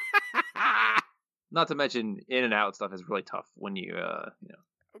 Not to mention, in and out stuff is really tough when you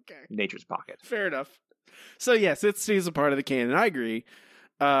okay, nature's pocket. Fair enough. So yes, it stays a part of the canon. I agree.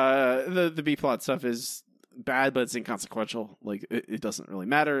 The B plot stuff is bad, but it's inconsequential. Like it doesn't really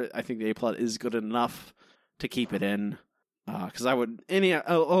matter. I think the A plot is good enough to keep it in. Because I would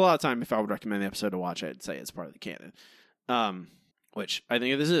a lot of time if I would recommend the episode to watch, I'd say it's part of the canon. Which I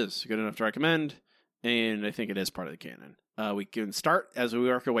think this is good enough to recommend, and I think it is part of the canon. We can start as we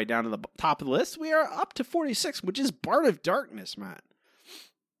work our way down to the top of the list. We are up to 46, which is Bart of Darkness, Matt.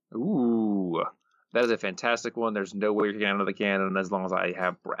 Ooh, that is a fantastic one. There's no way you're getting out of the canon as long as I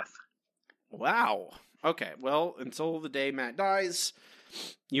have breath. Wow. Okay, well, until the day Matt dies,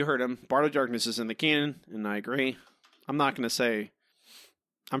 you heard him. Bart of Darkness is in the canon, and I agree. I'm not going to say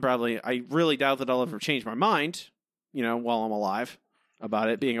I really doubt that I'll ever change my mind, while I'm alive about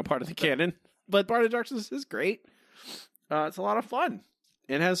it being a part of the canon. But Bart of Darkness is great. It's a lot of fun.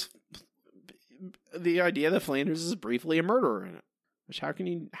 It has the idea that Flanders is briefly a murderer in it. Which how can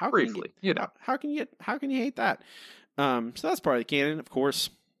you hate that? So that's part of the canon, of course.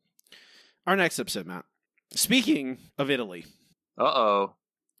 Our next episode, Matt. Speaking of Italy. Uh-oh.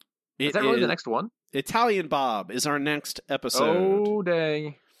 Is that really the next one? Italian Bob is our next episode. Oh,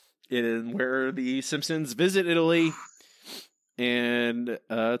 dang. It is where the Simpsons visit Italy. And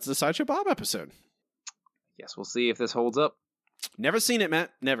it's a Sideshow Bob episode. Guess we'll see if this holds up. Never seen it,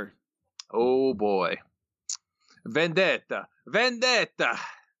 Matt. Never. Oh, boy. Vendetta. Vendetta.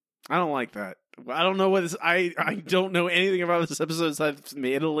 I don't like that. I don't know what this... I don't know anything about this episode besides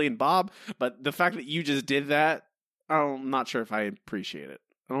Italy and Bob, but the fact that you just did that, I'm not sure if I appreciate it.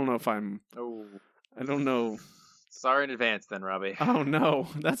 I don't know if I'm... Oh. I don't know. Sorry in advance then, Robbie. Oh, no.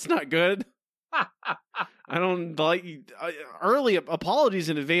 That's not good. I don't like... early apologies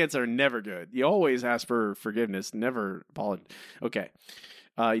in advance are never good. You always ask for forgiveness, never apologize. Okay.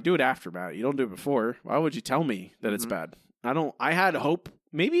 You do it after, Matt. You don't do it before. Why would you tell me that it's bad? I had hope.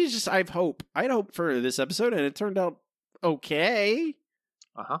 Maybe it's just I have hope. I had hope for this episode, and it turned out okay.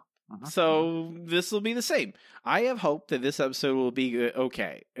 So this will be the same. I have hope that this episode will be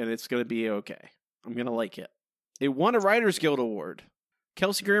okay, and it's going to be okay. I'm going to like it. It won a Writers Guild Award.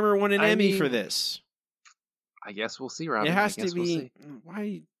 Kelsey Grammer won an Emmy for this. I guess we'll see, Robbie. It has to be...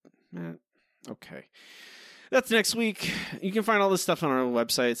 Why, Matt? Okay. That's next week. You can find all this stuff on our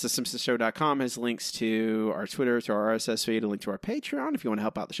website. It's thesimpsonshow.com. Has links to our Twitter, to our RSS feed, a link to our Patreon if you want to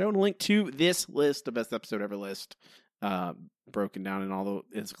help out the show, and a link to this list, the best episode ever list, broken down in all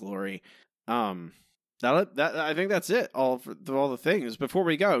its glory. I think that's it. All the things. Before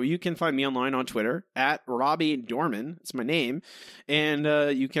we go, you can find me online on Twitter at Robbie Dorman. It's my name, and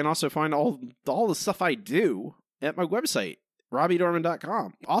you can also find all the stuff I do at my website,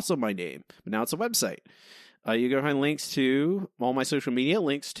 RobbieDorman.com. Also my name, but now it's a website. You can find links to all my social media,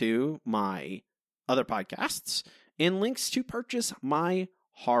 links to my other podcasts, and links to purchase my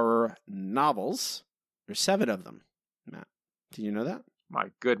horror novels. There's 7 of them. Matt, did you know that? My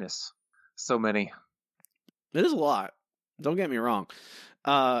goodness, so many. It is a lot. Don't get me wrong.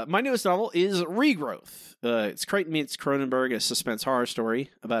 My newest novel is Regrowth. It's Crichton meets Cronenberg, a suspense horror story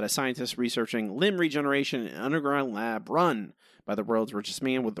about a scientist researching limb regeneration in an underground lab run by the world's richest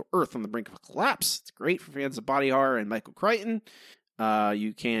man with the Earth on the brink of collapse. It's great for fans of body horror and Michael Crichton.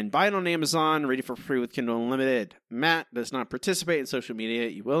 You can buy it on Amazon, read it for free with Kindle Unlimited. Matt does not participate in social media.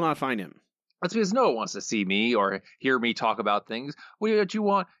 You will not find him. That's because no one wants to see me or hear me talk about things. What you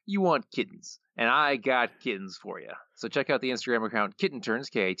want? You want kittens. And I got kittens for you. So check out the Instagram account KittenTurns,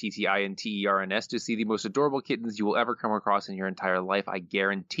 KITTINTERNS, to see the most adorable kittens you will ever come across in your entire life. I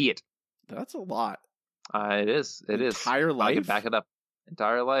guarantee it. That's a lot. It is. It is. Entire life? I can back it up.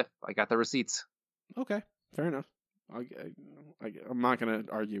 Entire life. I got the receipts. Okay. Fair enough. I'm not going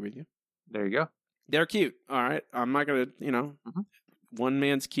to argue with you. There you go. They're cute. All right. I'm not going to, one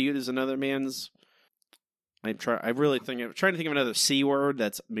man's cute is another man's. I'm trying to think of another C word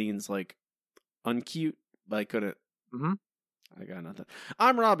that means like uncute, but I couldn't. Mm-hmm. I got nothing.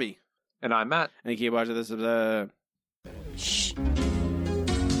 I'm Robbie. And I'm Matt. And you keep watching this. Shh.